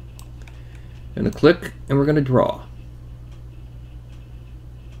 We're going to click and we're going to draw.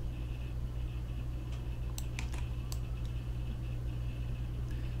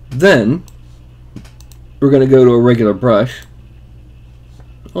 Then we're going to go to a regular brush.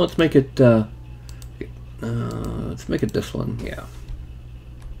 Well, let's make it this one. Yeah.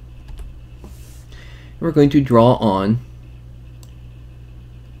 We're going to draw on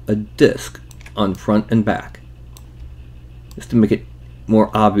a disc on front and back, just to make it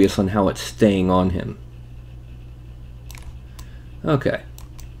more obvious on how it's staying on him. Okay.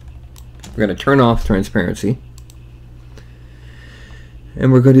 We're going to turn off transparency.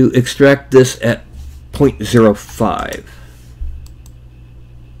 And we're going to extract this at 0.05.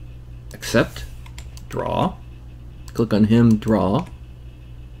 Accept. Draw. Click on him, draw.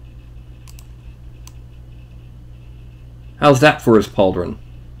 How's that for his pauldron?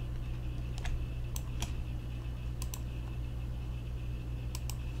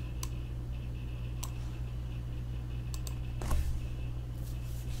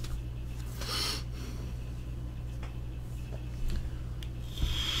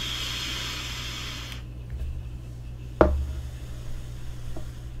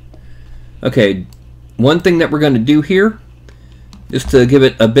 Okay, one thing that we're going to do here, just to give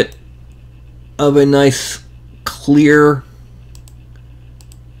it a bit of a nice clear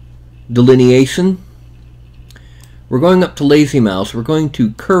delineation, we're going up to lazy mouse, we're going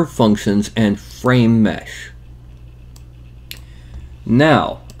to curve functions and frame mesh.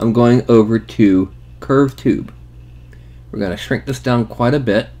 Now I'm going over to curve tube. We're going to shrink this down quite a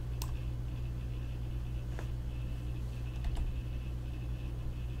bit.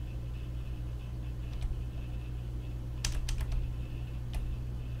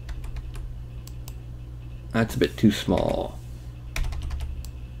 That's a bit too small.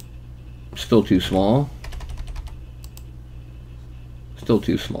 Still too small. Still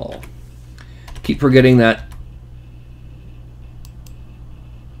too small. Keep forgetting that.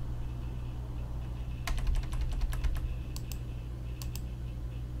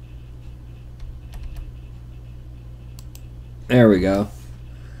 There we go.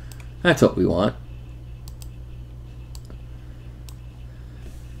 That's what we want.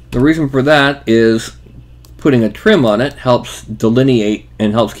 The reason for that is putting a trim on it helps delineate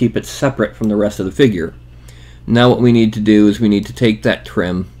and helps keep it separate from the rest of the figure. Now what we need to do is we need to take that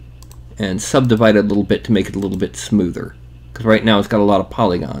trim and subdivide it a little bit to make it a little bit smoother, because right now it's got a lot of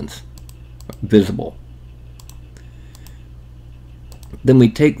polygons visible. Then we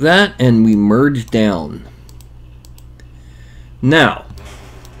take that and we merge down. Now,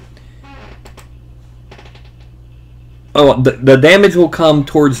 the damage will come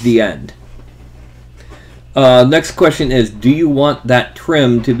towards the end. Next question is, do you want that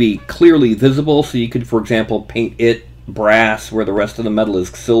trim to be clearly visible so you could, for example, paint it brass where the rest of the metal is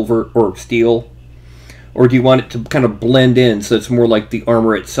silver or steel? Or do you want it to kind of blend in so it's more like the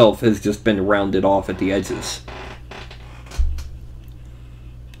armor itself has just been rounded off at the edges?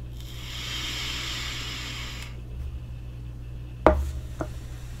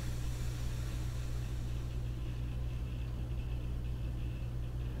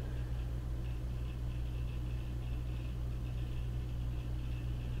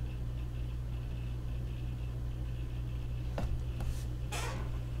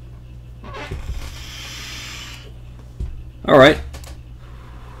 Alright.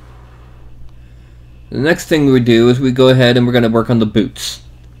 The next thing we do is we go ahead and we're going to work on the boots.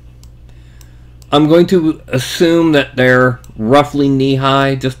 I'm going to assume that they're roughly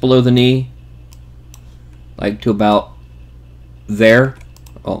knee-high, just below the knee. like to about there.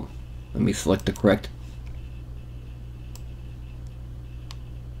 Oh, let me select the correct.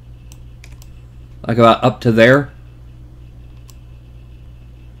 Like about up to there.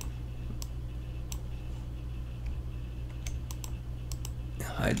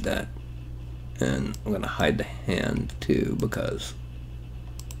 Hide that. And I'm going to hide the hand too, because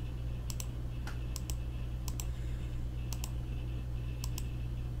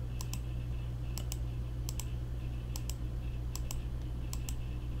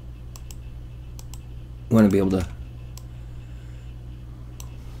I want to be able to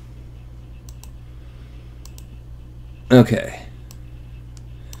okay.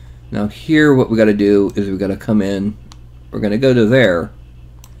 Now here what we got to do is we got to come in, we're going to go to there,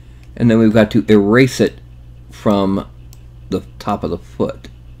 and then we've got to erase it from the top of the foot.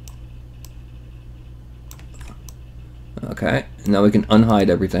 Okay, now we can unhide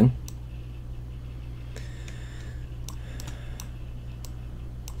everything.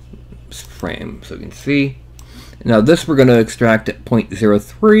 Frame so we can see. Now this we're going to extract at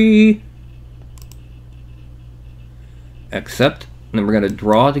 0.03. Accept. And then we're going to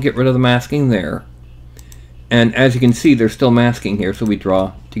draw to get rid of the masking there. And as you can see, there's still masking here, so we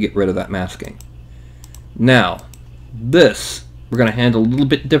draw to get rid of that masking. Now, this we're going to handle a little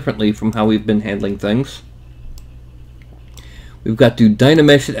bit differently from how we've been handling things. We've got to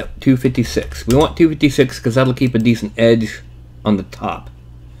Dynamesh it at 256. We want 256 because that'll keep a decent edge on the top.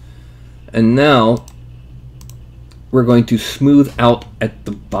 And now we're going to smooth out at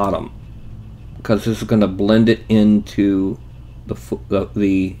the bottom, because this is going to blend it into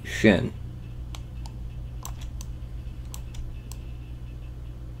the shin.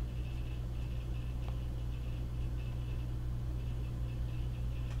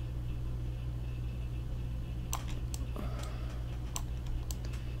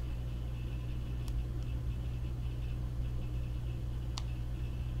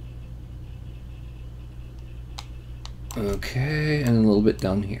 Okay, and a little bit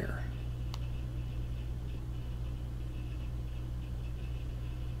down here.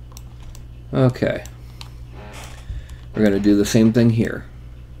 Okay. We're going to do the same thing here.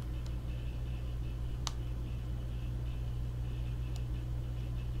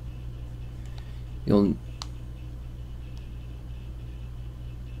 You'll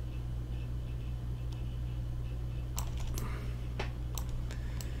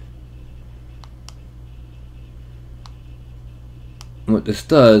what this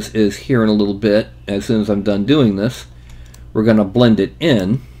does is here in a little bit, as soon as I'm done doing this, we're going to blend it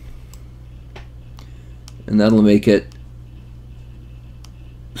in, and that'll make it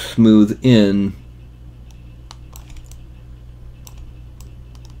smooth in.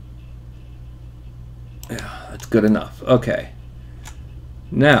 Yeah, that's good enough. Okay.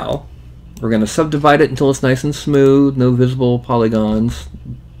 Now, we're going to subdivide it until it's nice and smooth, no visible polygons.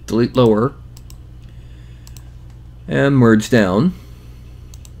 Delete lower. And merge down.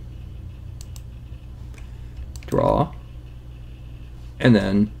 Draw. And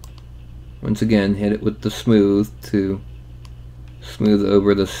then, once again, hit it with the smooth to smooth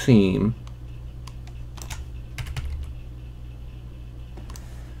over the seam.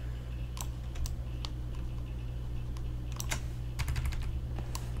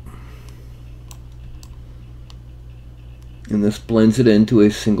 And this blends it into a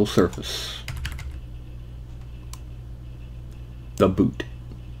single surface. The boot.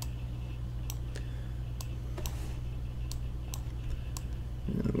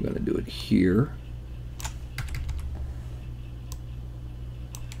 And we're going to do it here.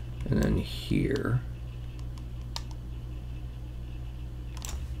 And then here.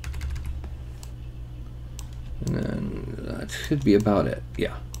 And then that should be about it.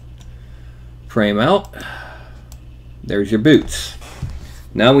 Yeah. Frame out. There's your boots.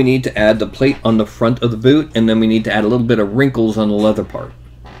 Now we need to add the plate on the front of the boot, and then we need to add a little bit of wrinkles on the leather part.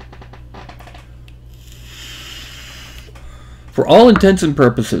 For all intents and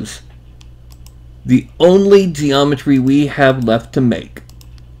purposes, the only geometry we have left to make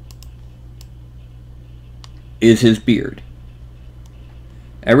is his beard.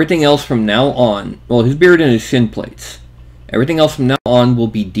 Everything else from now on, well, his beard and his shin plates. Everything else from now on will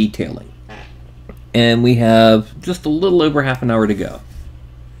be detailing. And we have just a little over half an hour to go.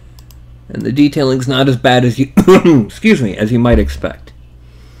 And the detailing's not as bad as you excuse me, as you might expect.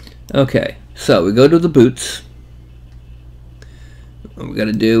 Okay, so we go to the boots. What we got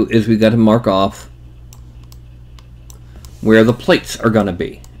to do is we got to mark off where the plates are going to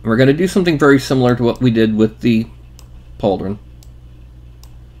be. And we're going to do something very similar to what we did with the pauldron.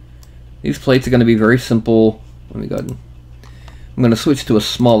 These plates are going to be very simple. Let me go ahead and I'm going to switch to a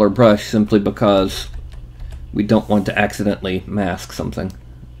smaller brush simply because We don't want to accidentally mask something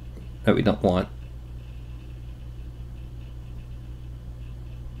that we don't want.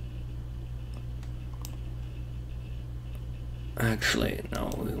 Actually,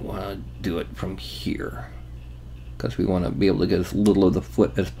 no, we want to do it from here because we want to be able to get as little of the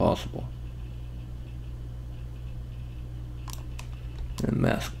foot as possible. And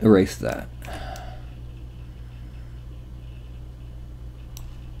mask, erase that.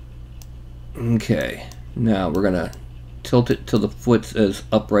 Okay, now we're gonna tilt it till the foot's as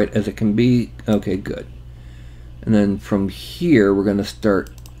upright as it can be. Okay, good. And then from here, we're gonna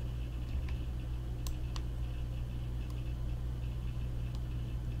start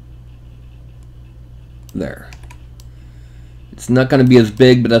there. It's not going to be as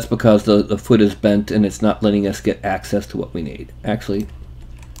big, but that's because the foot is bent and it's not letting us get access to what we need. Actually,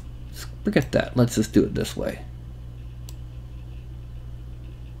 forget that. Let's just do it this way.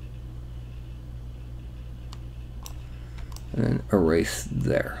 And then erase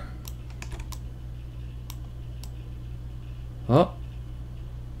there. Oh.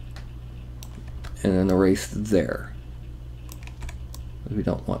 And then erase there. We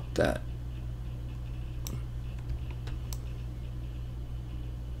don't want that.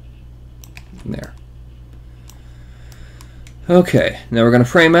 There. Okay, now we're going to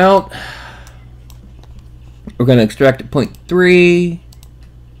frame out. We're going to extract at 0.3,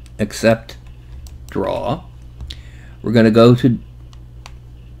 accept, draw. We're going to go to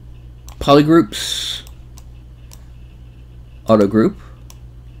polygroups, auto group,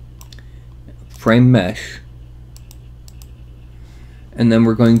 frame mesh, and then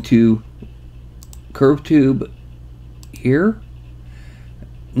we're going to curve tube here.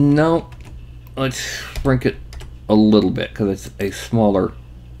 No. Let's shrink it a little bit because it's a smaller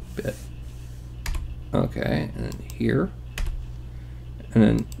bit. Okay, and then here. And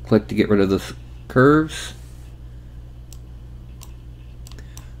then click to get rid of the curves.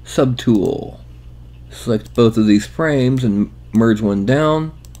 Subtool. Select both of these frames and merge one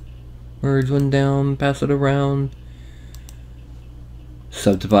down. Merge one down, pass it around.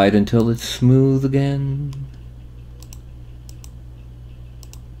 Subdivide until it's smooth again.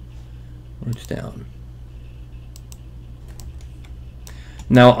 Merge down.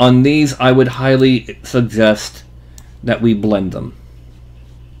 Now on these, I would highly suggest that we blend them.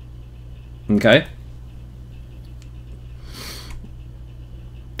 Okay?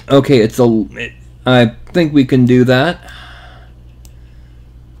 Okay, I think we can do that.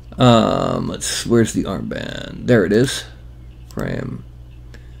 Where's the armband? There it is. Frame.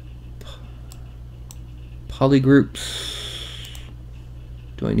 Polygroups.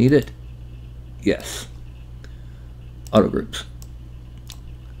 Do I need it? Yes. Auto groups.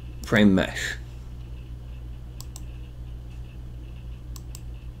 Frame mesh.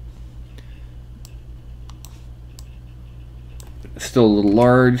 Still a little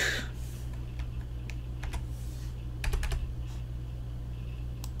large.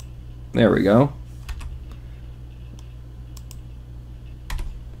 There we go.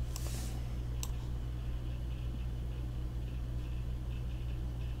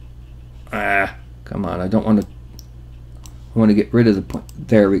 Come on, I don't want to. I want to get rid of the point.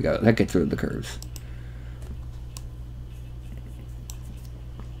 There we go. That gets rid of the curves.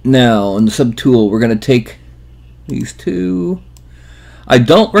 Now, in the subtool, we're going to take these two. I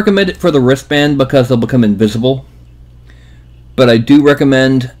don't recommend it for the wristband because they'll become invisible. But I do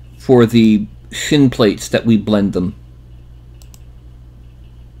recommend for the shin plates that we blend them.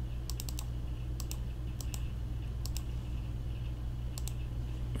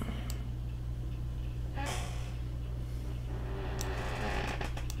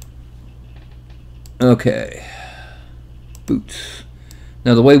 Okay, boots.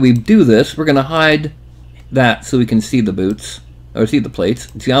 Now the way we do this, we're going to hide that so we can see the boots, or see the plates.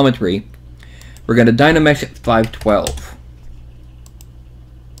 Geometry, we're going to Dynamesh at 512.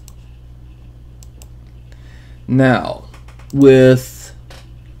 Now, with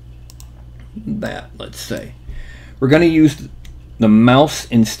that, let's say, we're going to use the mouse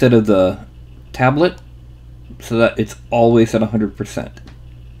instead of the tablet so that it's always at 100%.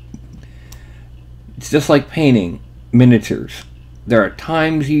 It's just like painting miniatures. There are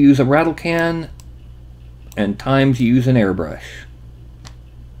times you use a rattle can and times you use an airbrush.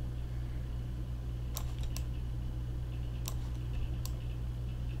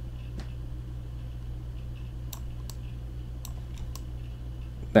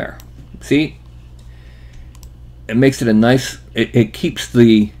 There. See? It makes it a nice, it keeps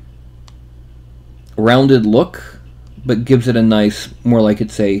the rounded look, but gives it a nice, more like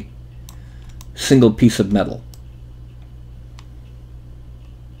it's a single piece of metal.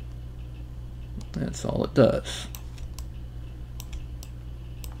 That's all it does.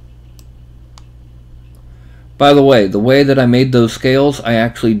 By the way that I made those scales, I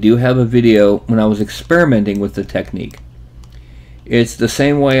actually do have a video when I was experimenting with the technique. It's the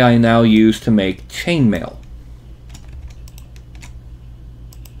same way I now use to make chainmail.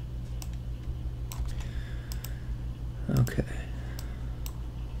 Okay.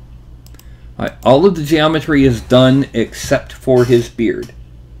 Alright, all of the geometry is done except for his beard.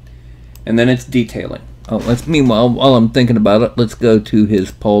 And then it's detailing. Oh, meanwhile, while I'm thinking about it, let's go to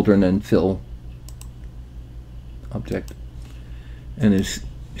his pauldron and fill object. And his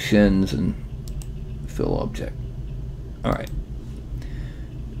shins and fill object. Alright.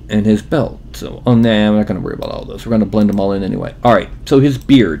 And his belt. So, oh, nah, I'm not going to worry about all those. We're going to blend them all in anyway. Alright, so his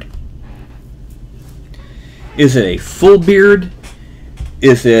beard. Is it a full beard?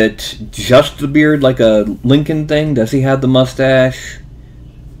 Is it just the beard, like a Lincoln thing? Does he have the mustache?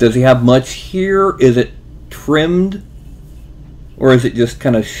 Does he have much here? Is it trimmed? Or is it just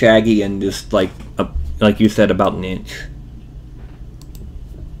kind of shaggy and just like you said, about an inch?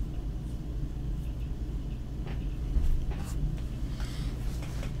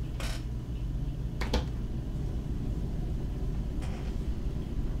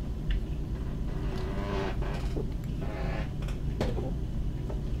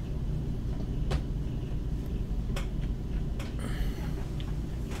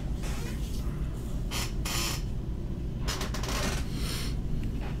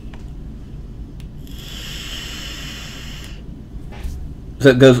 So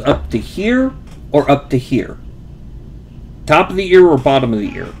it goes up to here or up to here? Top of the ear or bottom of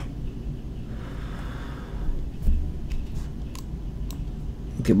the ear?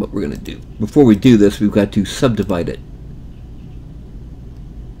 Okay, what we're going to do. Before we do this, we've got to subdivide it.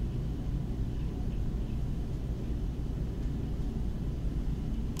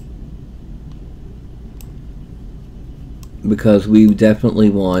 Because we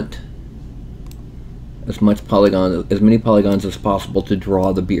definitely want as many polygons as possible to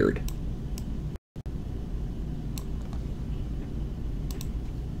draw the beard.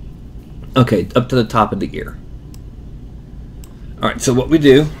 Okay, up to the top of the ear. Alright, so what we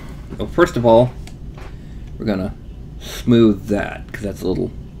do, well, first of all, we're gonna smooth that, because that's a little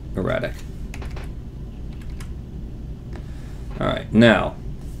erratic. Alright, now,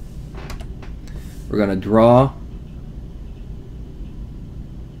 we're gonna draw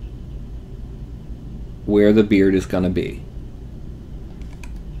where the beard is going to be.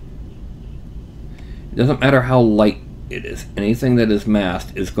 It doesn't matter how light it is. Anything that is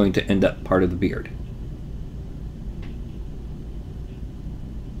masked is going to end up part of the beard.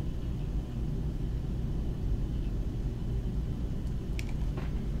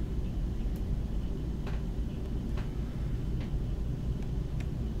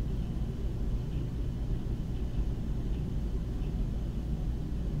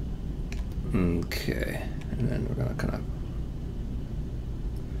 Okay, and then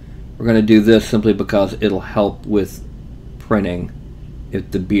we're gonna do this simply because it'll help with printing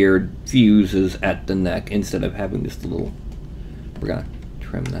if the beard fuses at the neck instead of having this little. We're gonna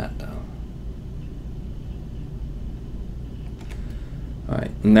trim that though. All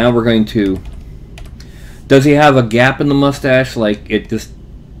right, now we're going to. Does he have a gap in the mustache, like it just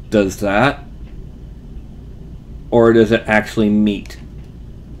does that, or does it actually meet?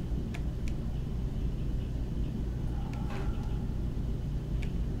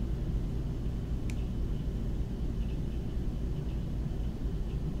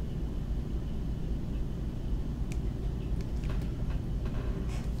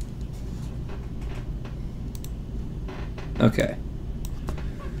 Okay,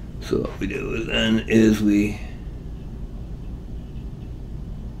 so what we do then is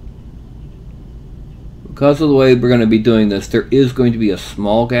because of the way we're going to be doing this, there is going to be a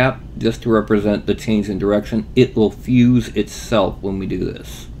small gap just to represent the change in direction. It will fuse itself when we do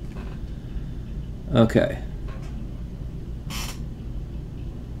this. Okay.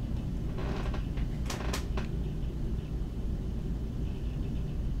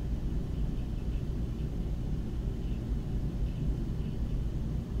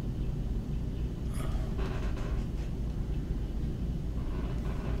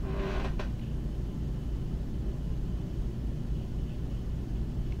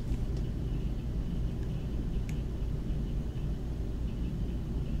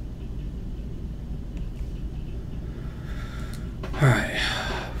 Alright,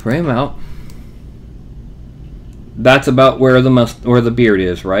 frame out. That's about where the beard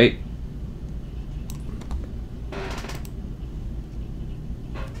is, right?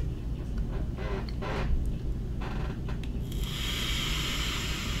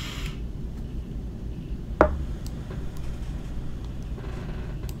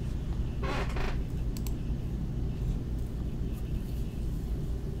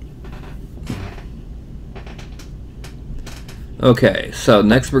 Okay, so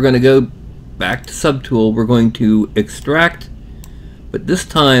next we're going to go back to subtool. We're going to extract, but this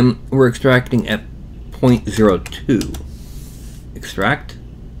time we're extracting at 0.02. Extract.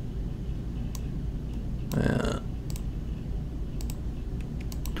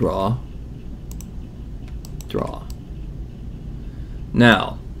 Draw. Draw.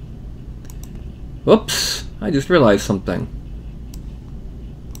 Now, whoops, I just realized something.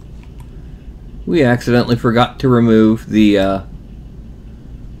 We accidentally forgot to remove the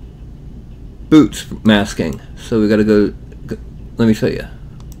boots masking. So we gotta go, let me show you.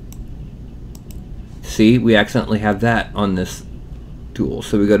 See, we accidentally have that on this tool.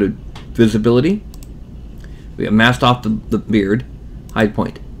 So we go to visibility. We have masked off the beard, hide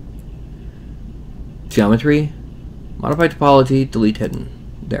point. Geometry, modify topology, delete hidden.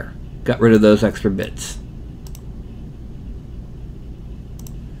 There, got rid of those extra bits.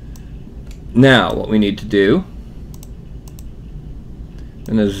 Now what we need to do,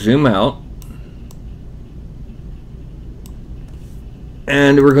 I'm going to zoom out,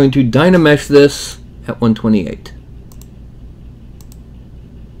 and we're going to dynamesh this at 128.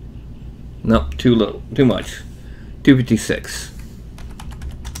 Nope, too little, too much. 256.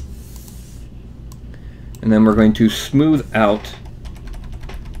 And then we're going to smooth out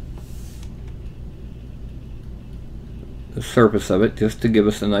the surface of it just to give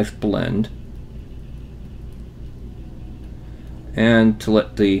us a nice blend. And to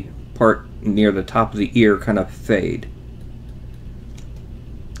let the part near the top of the ear kind of fade.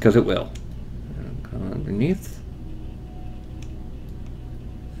 Because it will. And go underneath.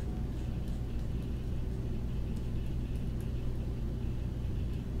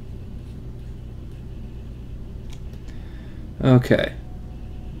 Okay.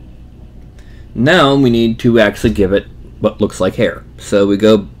 Now we need to actually give it what looks like hair. So we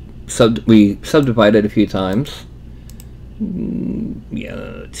go we subdivide it a few times. Yeah,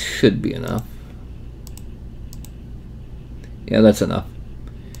 it should be enough. Yeah, that's enough.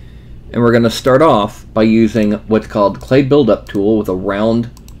 And we're going to start off by using what's called clay buildup tool with a round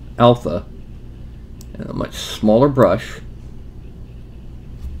alpha and a much smaller brush.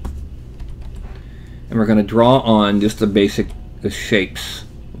 And we're going to draw on just the basic shapes.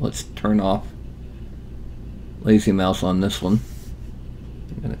 Let's turn off lazy mouse on this one.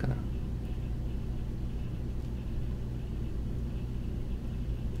 I'm gonna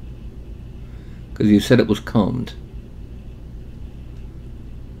because you said it was combed.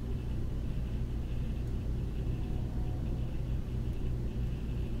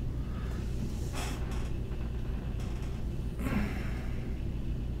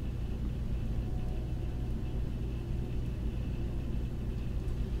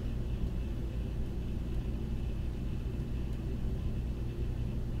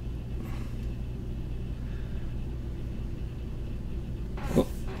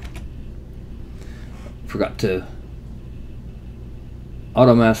 Forgot to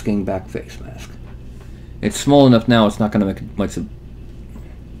auto masking back face mask. It's small enough now, it's not going to make much of.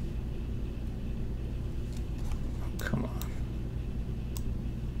 Come on.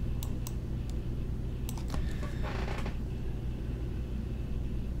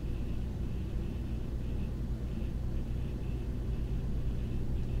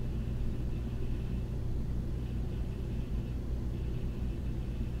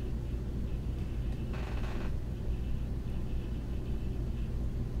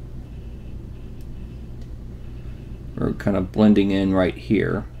 We're kind of blending in right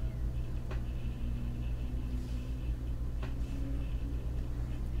here.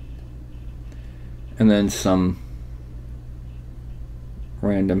 And then some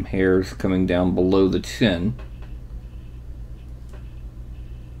random hairs coming down below the chin.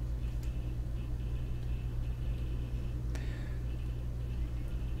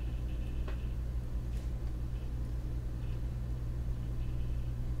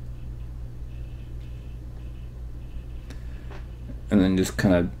 And then just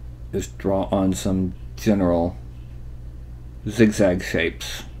kind of just draw on some general zigzag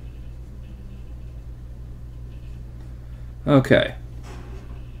shapes. Okay.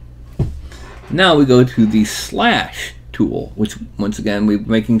 Now we go to the slash tool, which once again we're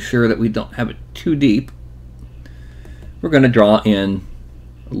making sure that we don't have it too deep. We're going to draw in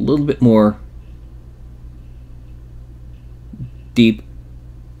a little bit more deep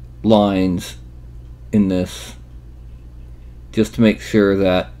lines in this, just to make sure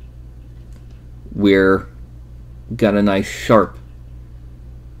that we're got a nice sharp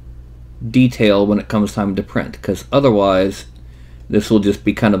detail when it comes time to print, because otherwise this will just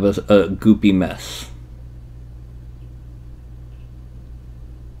be kind of a goopy mess.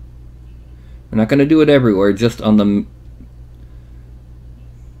 We're not going to do it everywhere, just on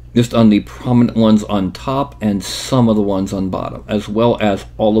just on the prominent ones on top and some of the ones on bottom, as well as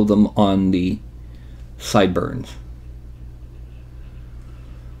all of them on the sideburns.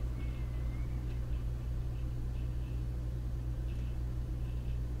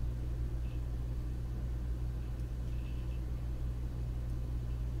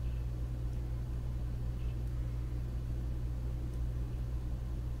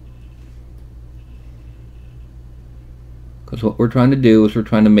 Because what we're trying to do is we're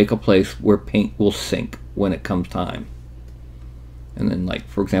trying to make a place where paint will sink when it comes time. And then, like,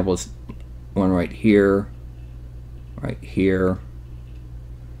 for example, it's one right here, right here.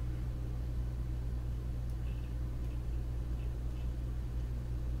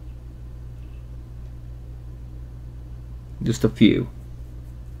 Just a few.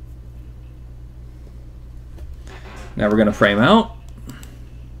 Now we're going to frame out.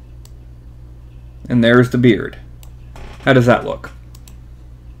 And there's the beard. How does that look?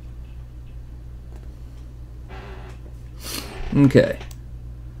 Okay.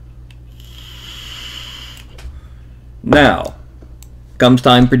 Now, comes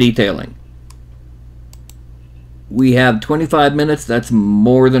time for detailing. We have 25 minutes. That's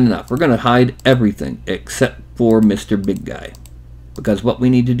more than enough. We're going to hide everything except for Mr. Big Guy. Because what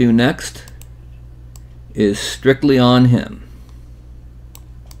we need to do next is strictly on him.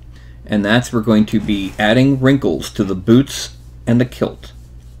 And that's we're going to be adding wrinkles to the boots and the kilt.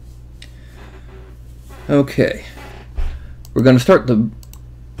 Okay. We're going to start the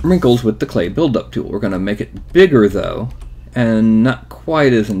wrinkles with the clay build-up tool. We're going to make it bigger, though, and not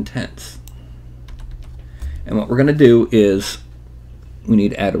quite as intense. And what we're going to do is we need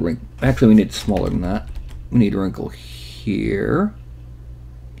to add a wrinkle. Actually, we need it smaller than that. We need a wrinkle here,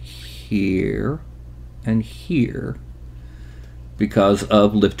 here, and here, because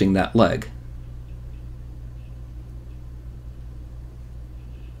of lifting that leg.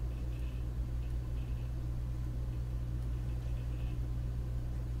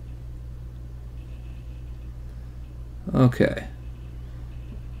 Okay.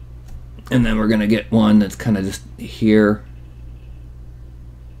 And then we're going to get one that's kind of just here.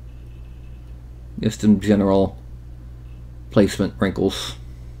 Just some general placement wrinkles.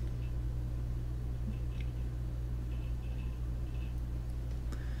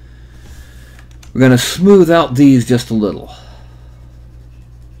 We're going to smooth out these just a little.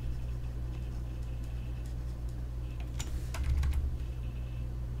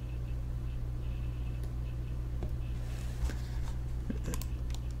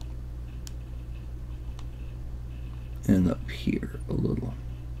 And up here a little.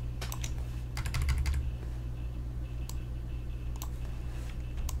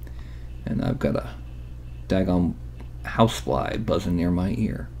 And I've got a daggone housefly buzzing near my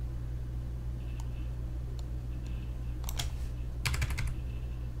ear.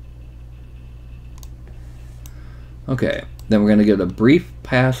 Okay, then we're going to give it a brief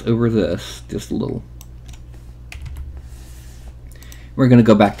pass over this, just a little. We're going to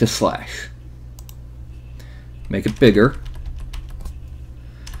go back to slash. Make it bigger.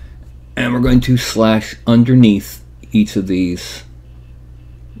 And we're going to slash underneath each of these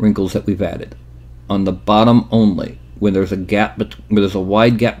wrinkles that we've added. On the bottom only. When there's a gap, where there's a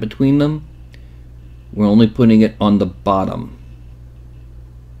wide gap between them, we're only putting it on the bottom.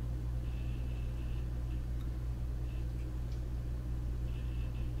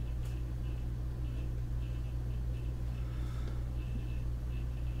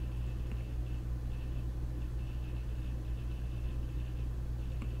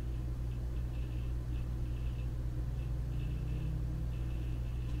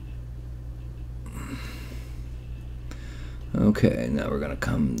 Okay, now we're going to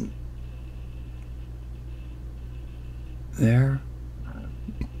come there,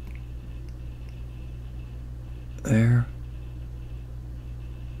 there,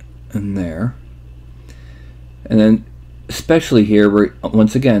 and there. And then, especially here, we're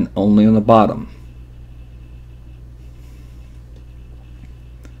once again only on the bottom.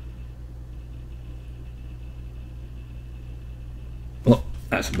 Well,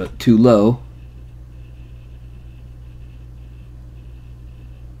 that's a bit too low.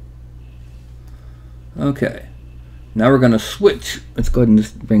 Okay, now we're going to switch. Let's go ahead and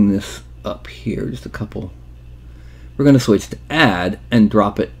just bring this up here, just a couple. We're going to switch to add and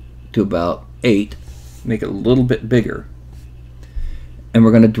drop it to about 8, make it a little bit bigger. And we're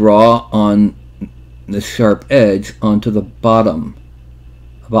going to draw on the sharp edge onto the bottom,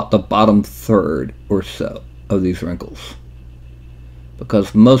 about the bottom third or so of these wrinkles.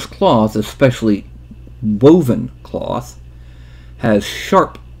 Because most cloth, especially woven cloth, has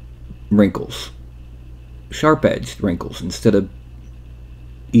sharp wrinkles. Sharp-edged wrinkles instead of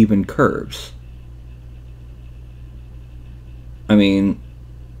even curves. I mean,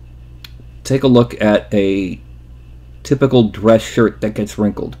 take a look at a typical dress shirt that gets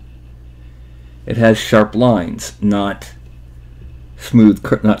wrinkled. It has sharp lines, not smooth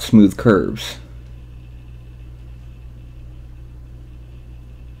curves.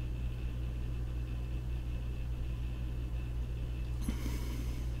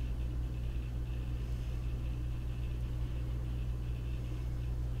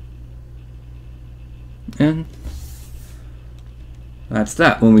 And that's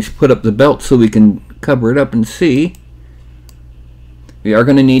that. When we put up the belt so we can cover it up and see, we are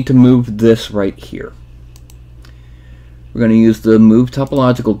going to need to move this right here. We're going to use the Move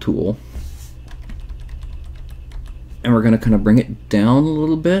Topological tool, and we're going to kind of bring it down a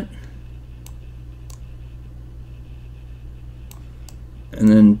little bit, and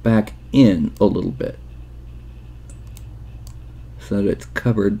then back in a little bit so that it's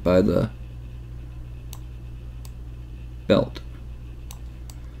covered by the belt.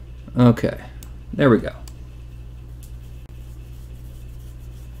 Okay, there we go.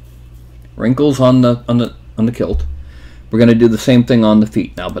 Wrinkles on the kilt. We're going to do the same thing on the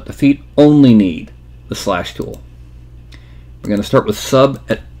feet now, but the feet only need the slash tool. We're going to start with sub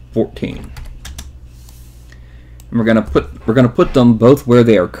at 14. And we're going to put them both where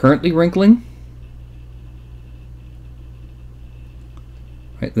they are currently wrinkling.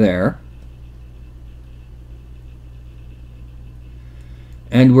 Right there.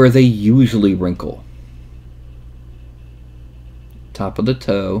 And where they usually wrinkle. Top of the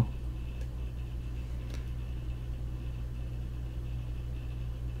toe.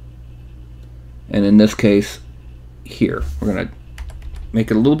 And in this case, here. We're going to make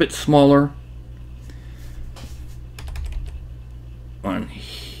it a little bit smaller. One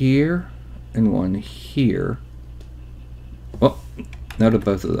here and one here. Well, now to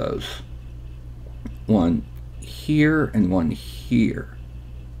both of those. One here and one here.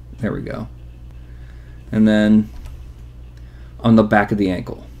 There we go. And then on the back of the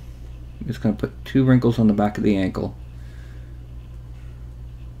ankle. I'm just going to put 2 wrinkles on the back of the ankle.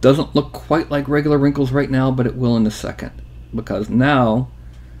 Doesn't look quite like regular wrinkles right now, but it will in a second. Because now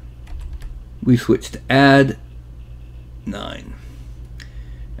we switch to add 9.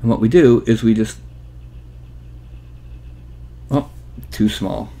 And what we do is we just, oh, too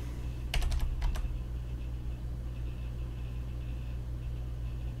small.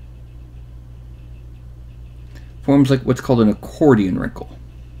 Forms like what's called an accordion wrinkle.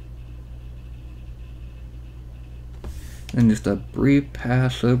 And just a brief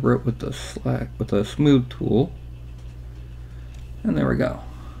pass over it with the smooth tool. And there we go.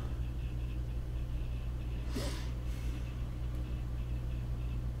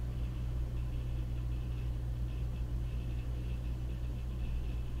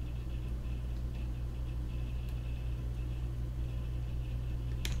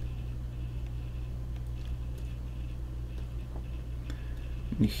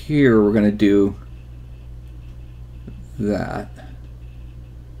 And here we're going to do that.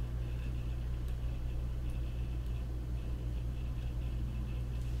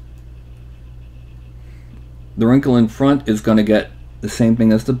 The wrinkle in front is going to get the same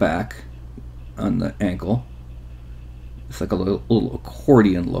thing as the back on the ankle. It's like a little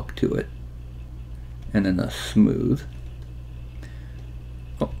accordion look to it. And then a smooth.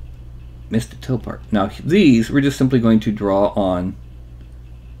 Oh, missed the toe part. Now these we're just simply going to draw on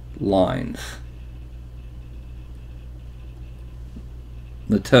lines.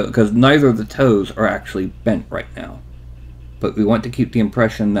 The toe, because neither of the toes are actually bent right now, but we want to keep the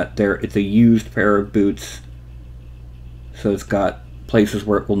impression that it's a used pair of boots, so it's got places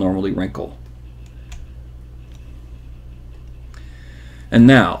where it will normally wrinkle. And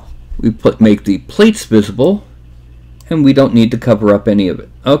now we make the plates visible, and we don't need to cover up any of it.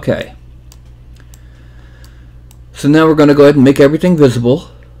 Okay, so now we're going to go ahead and make everything visible.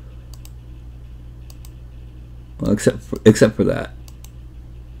 Well, except for that.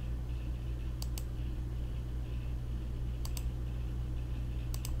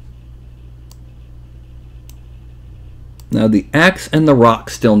 Now the axe and the rock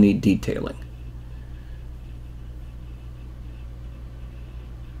still need detailing.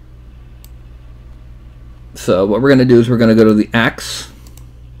 So what we're going to do is we're going to go to the axe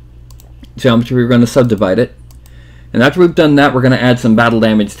geometry. We're going to subdivide it. And after we've done that, we're going to add some battle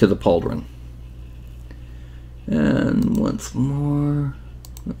damage to the pauldron. And once more.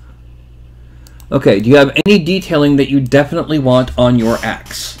 Okay, do you have any detailing that you definitely want on your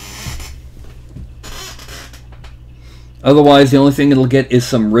axe? Otherwise, the only thing it'll get is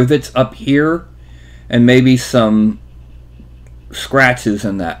some rivets up here and maybe some scratches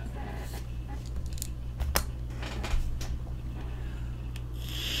in that.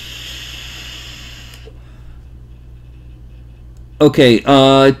 Okay,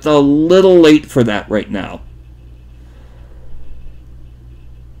 it's a little late for that right now.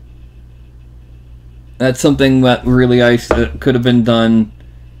 That's something that really could have been done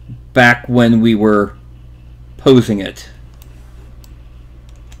back when we were posing it.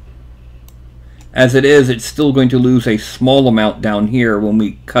 As it is, it's still going to lose a small amount down here when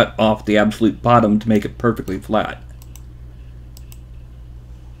we cut off the absolute bottom to make it perfectly flat.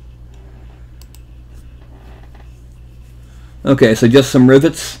 Okay, so just some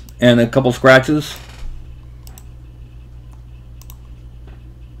rivets and a couple scratches.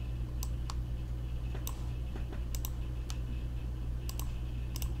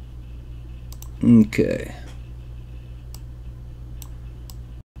 Okay.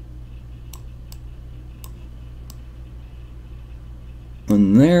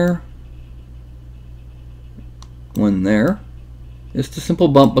 One there. One there. Just a simple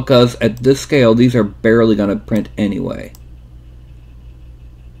bump because at this scale these are barely going to print anyway.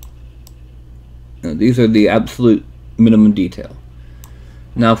 Now, these are the absolute minimum detail.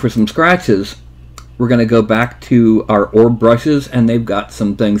 Now for some scratches, we're going to go back to our orb brushes, and they've got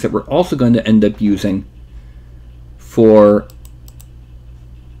some things that we're also going to end up using for...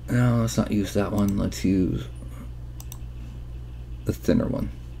 No, let's not use that one. Let's use the thinner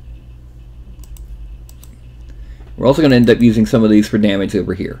one. We're also going to end up using some of these for damage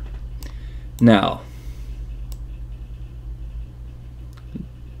over here. Now,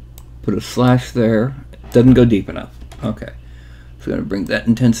 put a slash there. It doesn't go deep enough. Okay. So we're going to bring that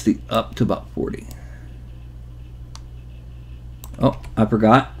intensity up to about 40. Oh, I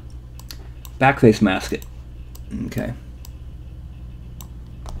forgot. Backface mask it. Okay.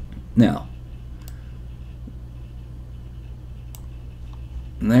 Now,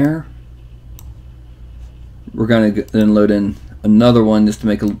 there. We're going to then load in another one just to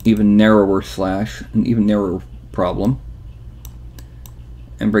make an even narrower slash, an even narrower problem.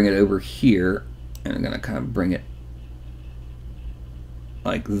 And bring it over here. And I'm going to kind of bring it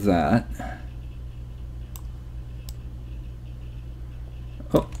like that.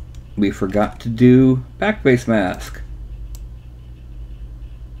 Oh, we forgot to do backface mask.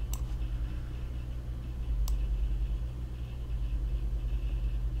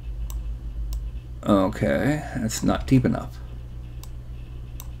 Okay, that's not deep enough.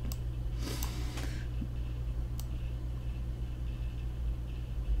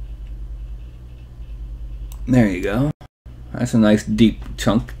 There you go. That's a nice deep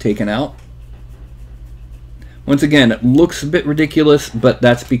chunk taken out. Once again, it looks a bit ridiculous, but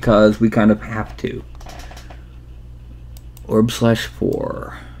that's because we kind of have to. Orb slash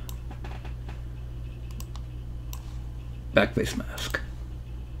 4. Backface mask.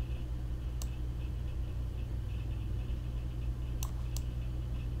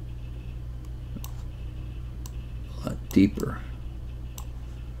 A lot deeper.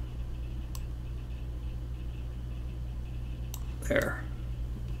 There.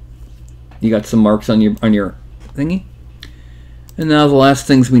 You got some marks on your thingy. And now the last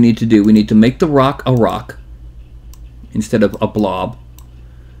things we need to do. We need to make the rock a rock instead of a blob.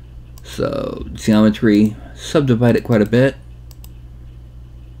 So geometry, subdivide it quite a bit.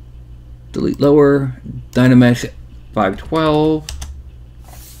 Delete lower, Dynamesh 512.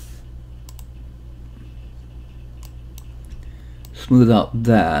 Smooth out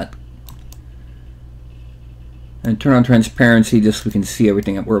that. And turn on transparency just so we can see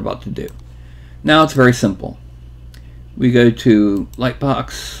everything that we're about to do. Now it's very simple. We go to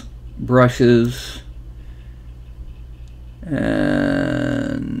Lightbox, Brushes,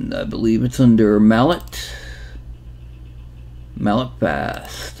 and I believe it's under Mallet. Mallet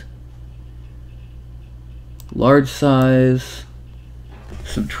Fast. Large size,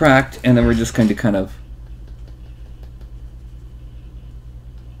 subtract, and then we're just going to kind of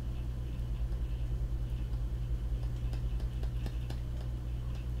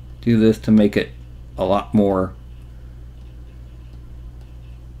do this to make it a lot more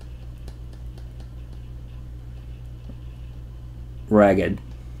ragged.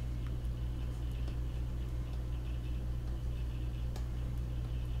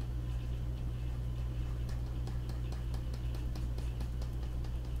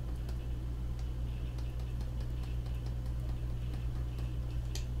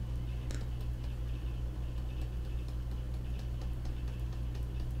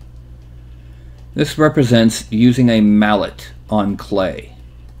 This represents using a mallet on clay.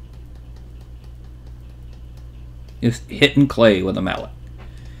 Just hitting clay with a mallet.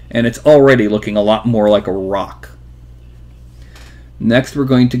 And it's already looking a lot more like a rock. Next, we're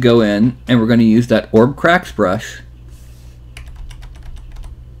going to go in and we're going to use that orb cracks brush.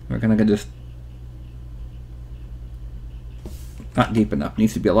 We're going to just, not deep enough,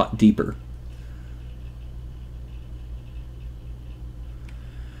 needs to be a lot deeper.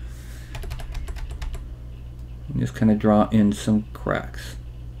 And just kind of draw in some cracks.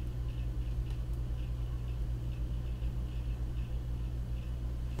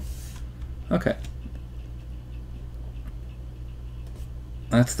 Okay.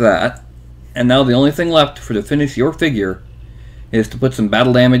 That's that. And now the only thing left to finish your figure is to put some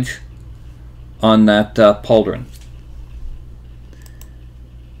battle damage on that pauldron.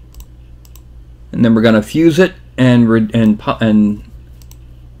 And then we're going to fuse it and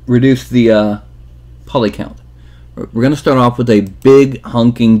reduce the poly count. We're going to start off with a big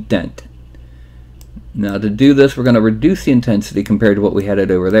honking dent. Now to do this, we're going to reduce the intensity compared to what we had it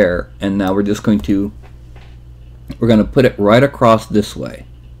over there. And now we're just going to, we're going to put it right across this way.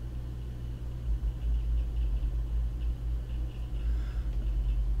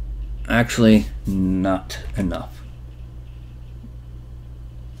 Actually, not enough.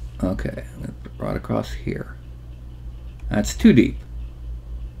 Okay, right across here. That's too deep.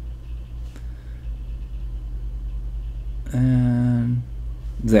 And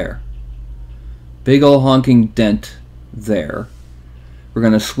there. Big ol' honking dent there. We're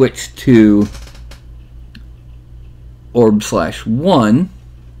going to switch to orb/1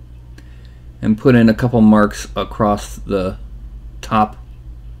 and put in a couple marks across the top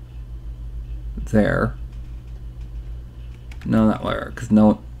there. No, not where, because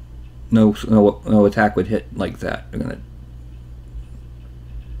no attack would hit like that. We're gonna,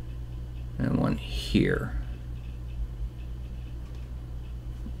 and one here.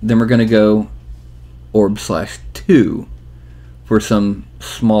 Then we're gonna go orb/2 for some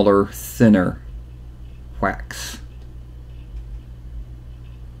smaller, thinner whacks.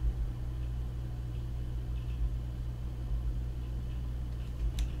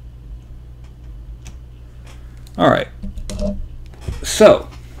 Alright, so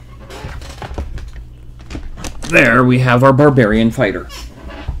there we have our barbarian fighter.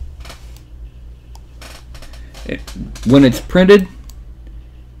 When it's printed,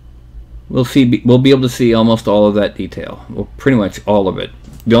 we'll be able to see almost all of that detail. Well, pretty much all of it.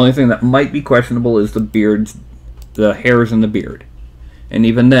 The only thing that might be questionable is the beards, the hairs in the beard. And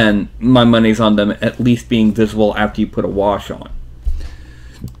even then, my money's on them at least being visible after you put a wash on.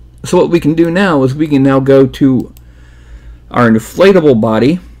 So what we can do now is we can now go to our inflatable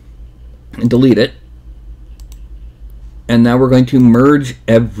body and delete it. And now we're going to merge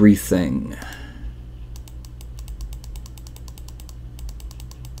everything.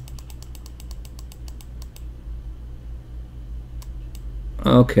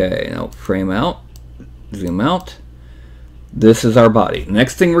 Okay, now frame out, zoom out. This is our body.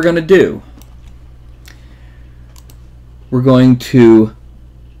 Next thing we're going to do, we're going to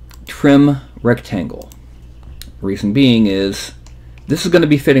trim rectangle. Reason being is this is going to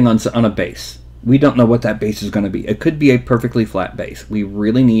be fitting on a base. We don't know what that base is going to be. It could be a perfectly flat base. We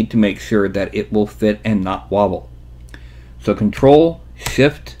really need to make sure that it will fit and not wobble. So Control,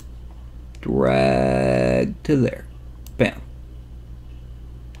 Shift, drag to there. Bam.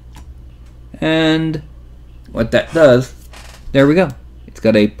 And what that does, there we go. It's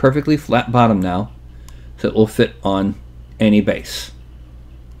got a perfectly flat bottom now, so it will fit on any base.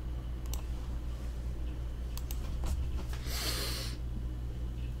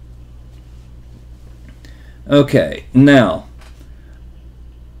 Okay, now,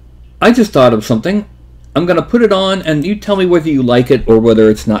 I just thought of something. I'm going to put it on, and you tell me whether you like it or whether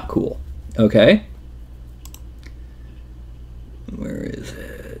it's not cool. Okay? Where is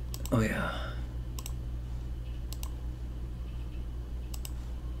it? Oh, yeah.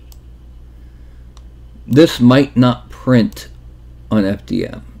 This might not print on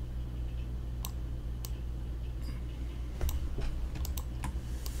FDM.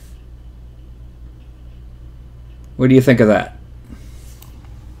 What do you think of that?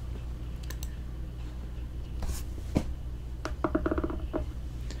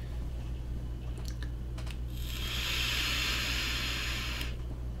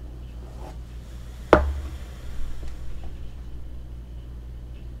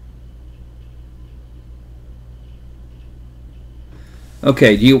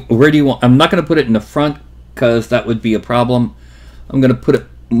 Okay, where do you want? I'm not going to put it in the front because that would be a problem. I'm going to put it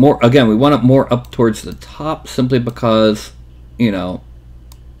more, again, we want it more up towards the top simply because, you know,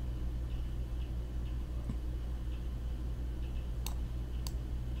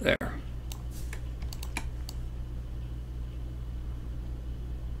 there.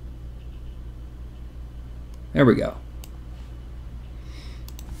 There we go.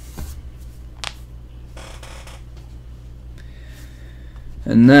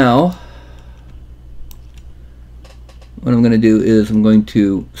 And now, what I'm going to do is I'm going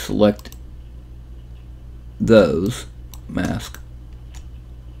to select those, mask,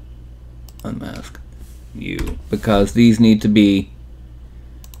 unmask, you, because these need to be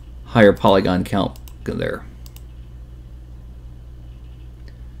higher polygon count there.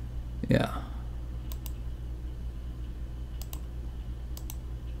 Yeah.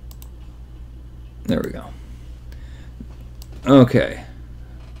 There we go. Okay.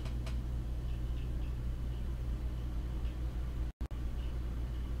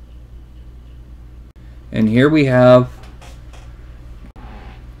 And here we have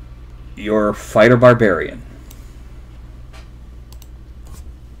your fighter barbarian.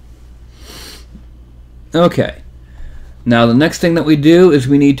 Okay. Now the next thing that we do is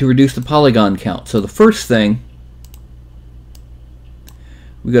we need to reduce the polygon count. So the first thing,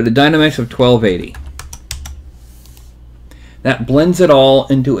 we go to Dynamics of 1280. That blends it all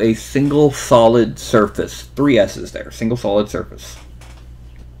into a single solid surface. 3 S's there, single solid surface.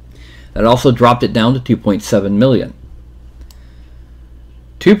 That also dropped it down to 2.7 million.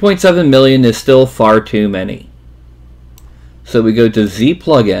 2.7 million is still far too many. So we go to Z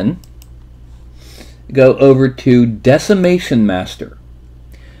plugin, go over to Decimation Master.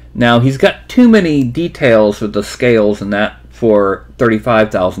 Now he's got too many details with the scales and that for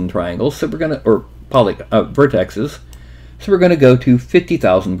 35,000 triangles, so we're gonna, or vertexes. So we're gonna go to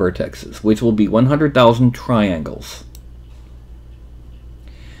 50,000 vertexes, which will be 100,000 triangles.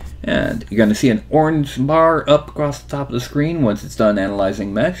 And you're going to see an orange bar up across the top of the screen once it's done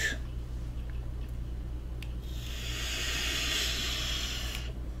analyzing mesh.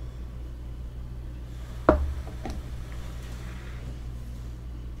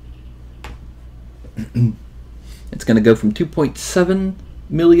 It's going to go from 2.7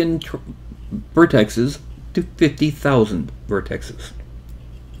 million vertexes to 50,000 vertexes.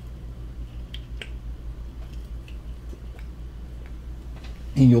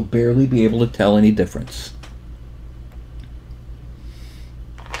 And you'll barely be able to tell any difference.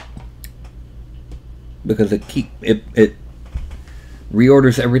 Because it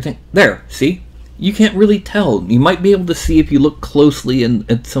reorders everything. There, see? You can't really tell. You might be able to see if you look closely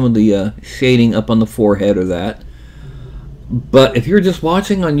at some of the shading up on the forehead or that. But if you're just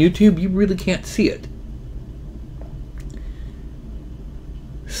watching on YouTube, you really can't see it.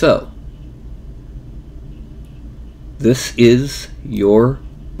 So, this is your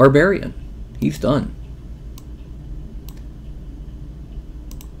barbarian. He's done.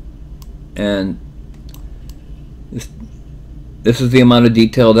 And this is the amount of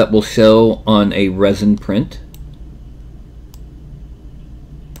detail that will show on a resin print.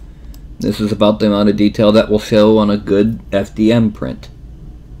 This is about the amount of detail that will show on a good FDM print.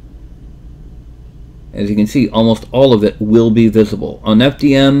 As you can see, almost all of it will be visible. On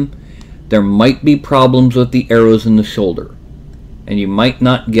FDM, there might be problems with the arrows in the shoulder, and you might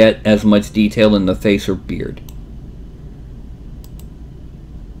not get as much detail in the face or beard.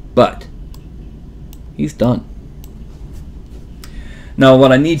 But he's done. Now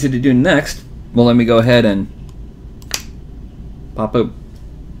what I need you to do next, well, let me go ahead and pop up.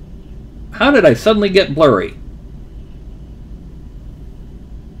 How did I suddenly get blurry?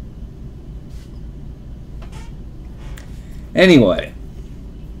 Anyway,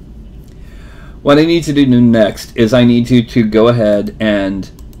 what I need you to do next is I need you to go ahead and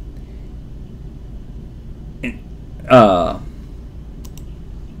oh,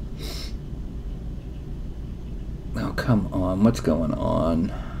 come on, what's going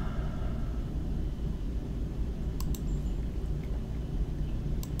on?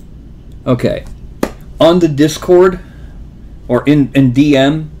 Okay, on the Discord or in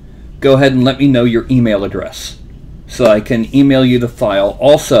DM, go ahead and let me know your email address so I can email you the file.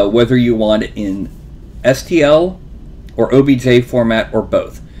 Also, whether you want it in STL or OBJ format or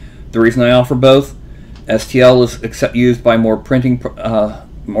both. The reason I offer both, STL is used by more printing,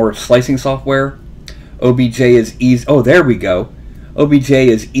 more slicing software. OBJ is easy. Oh, there we go. OBJ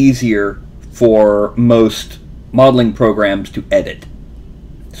is easier for most modeling programs to edit.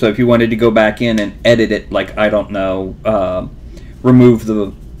 So if you wanted to go back in and edit it, like, I don't know, remove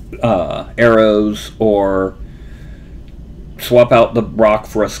the arrows or swap out the rock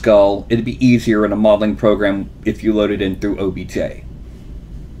for a skull, it'd be easier in a modeling program if you load it in through OBJ.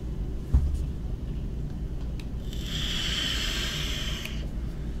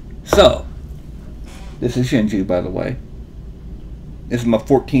 So, this is Shinju, by the way. This is my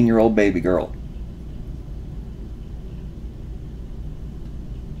 14-year-old baby girl.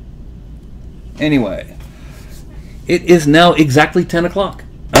 Anyway, it is now exactly 10 o'clock.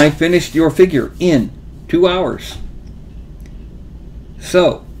 I finished your figure in 2 hours.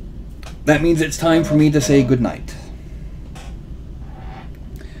 So, that means it's time for me to say goodnight.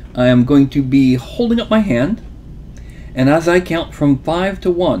 I am going to be holding up my hand, and as I count from 5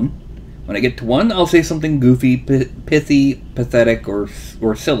 to 1, when I get to 1, I'll say something goofy, pithy, pathetic, or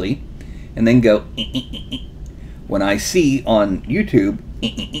silly, and then go. When I see on YouTube,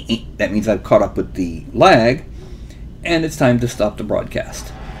 that means I've caught up with the lag, and it's time to stop the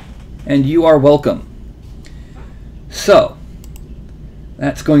broadcast. And you are welcome. So,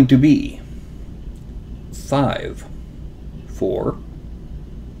 that's going to be 5, 4,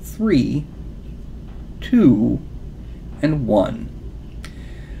 3, 2, and 1.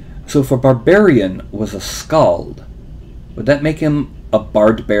 So if a barbarian was a skald, would that make him a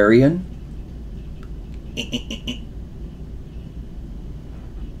bardbarian?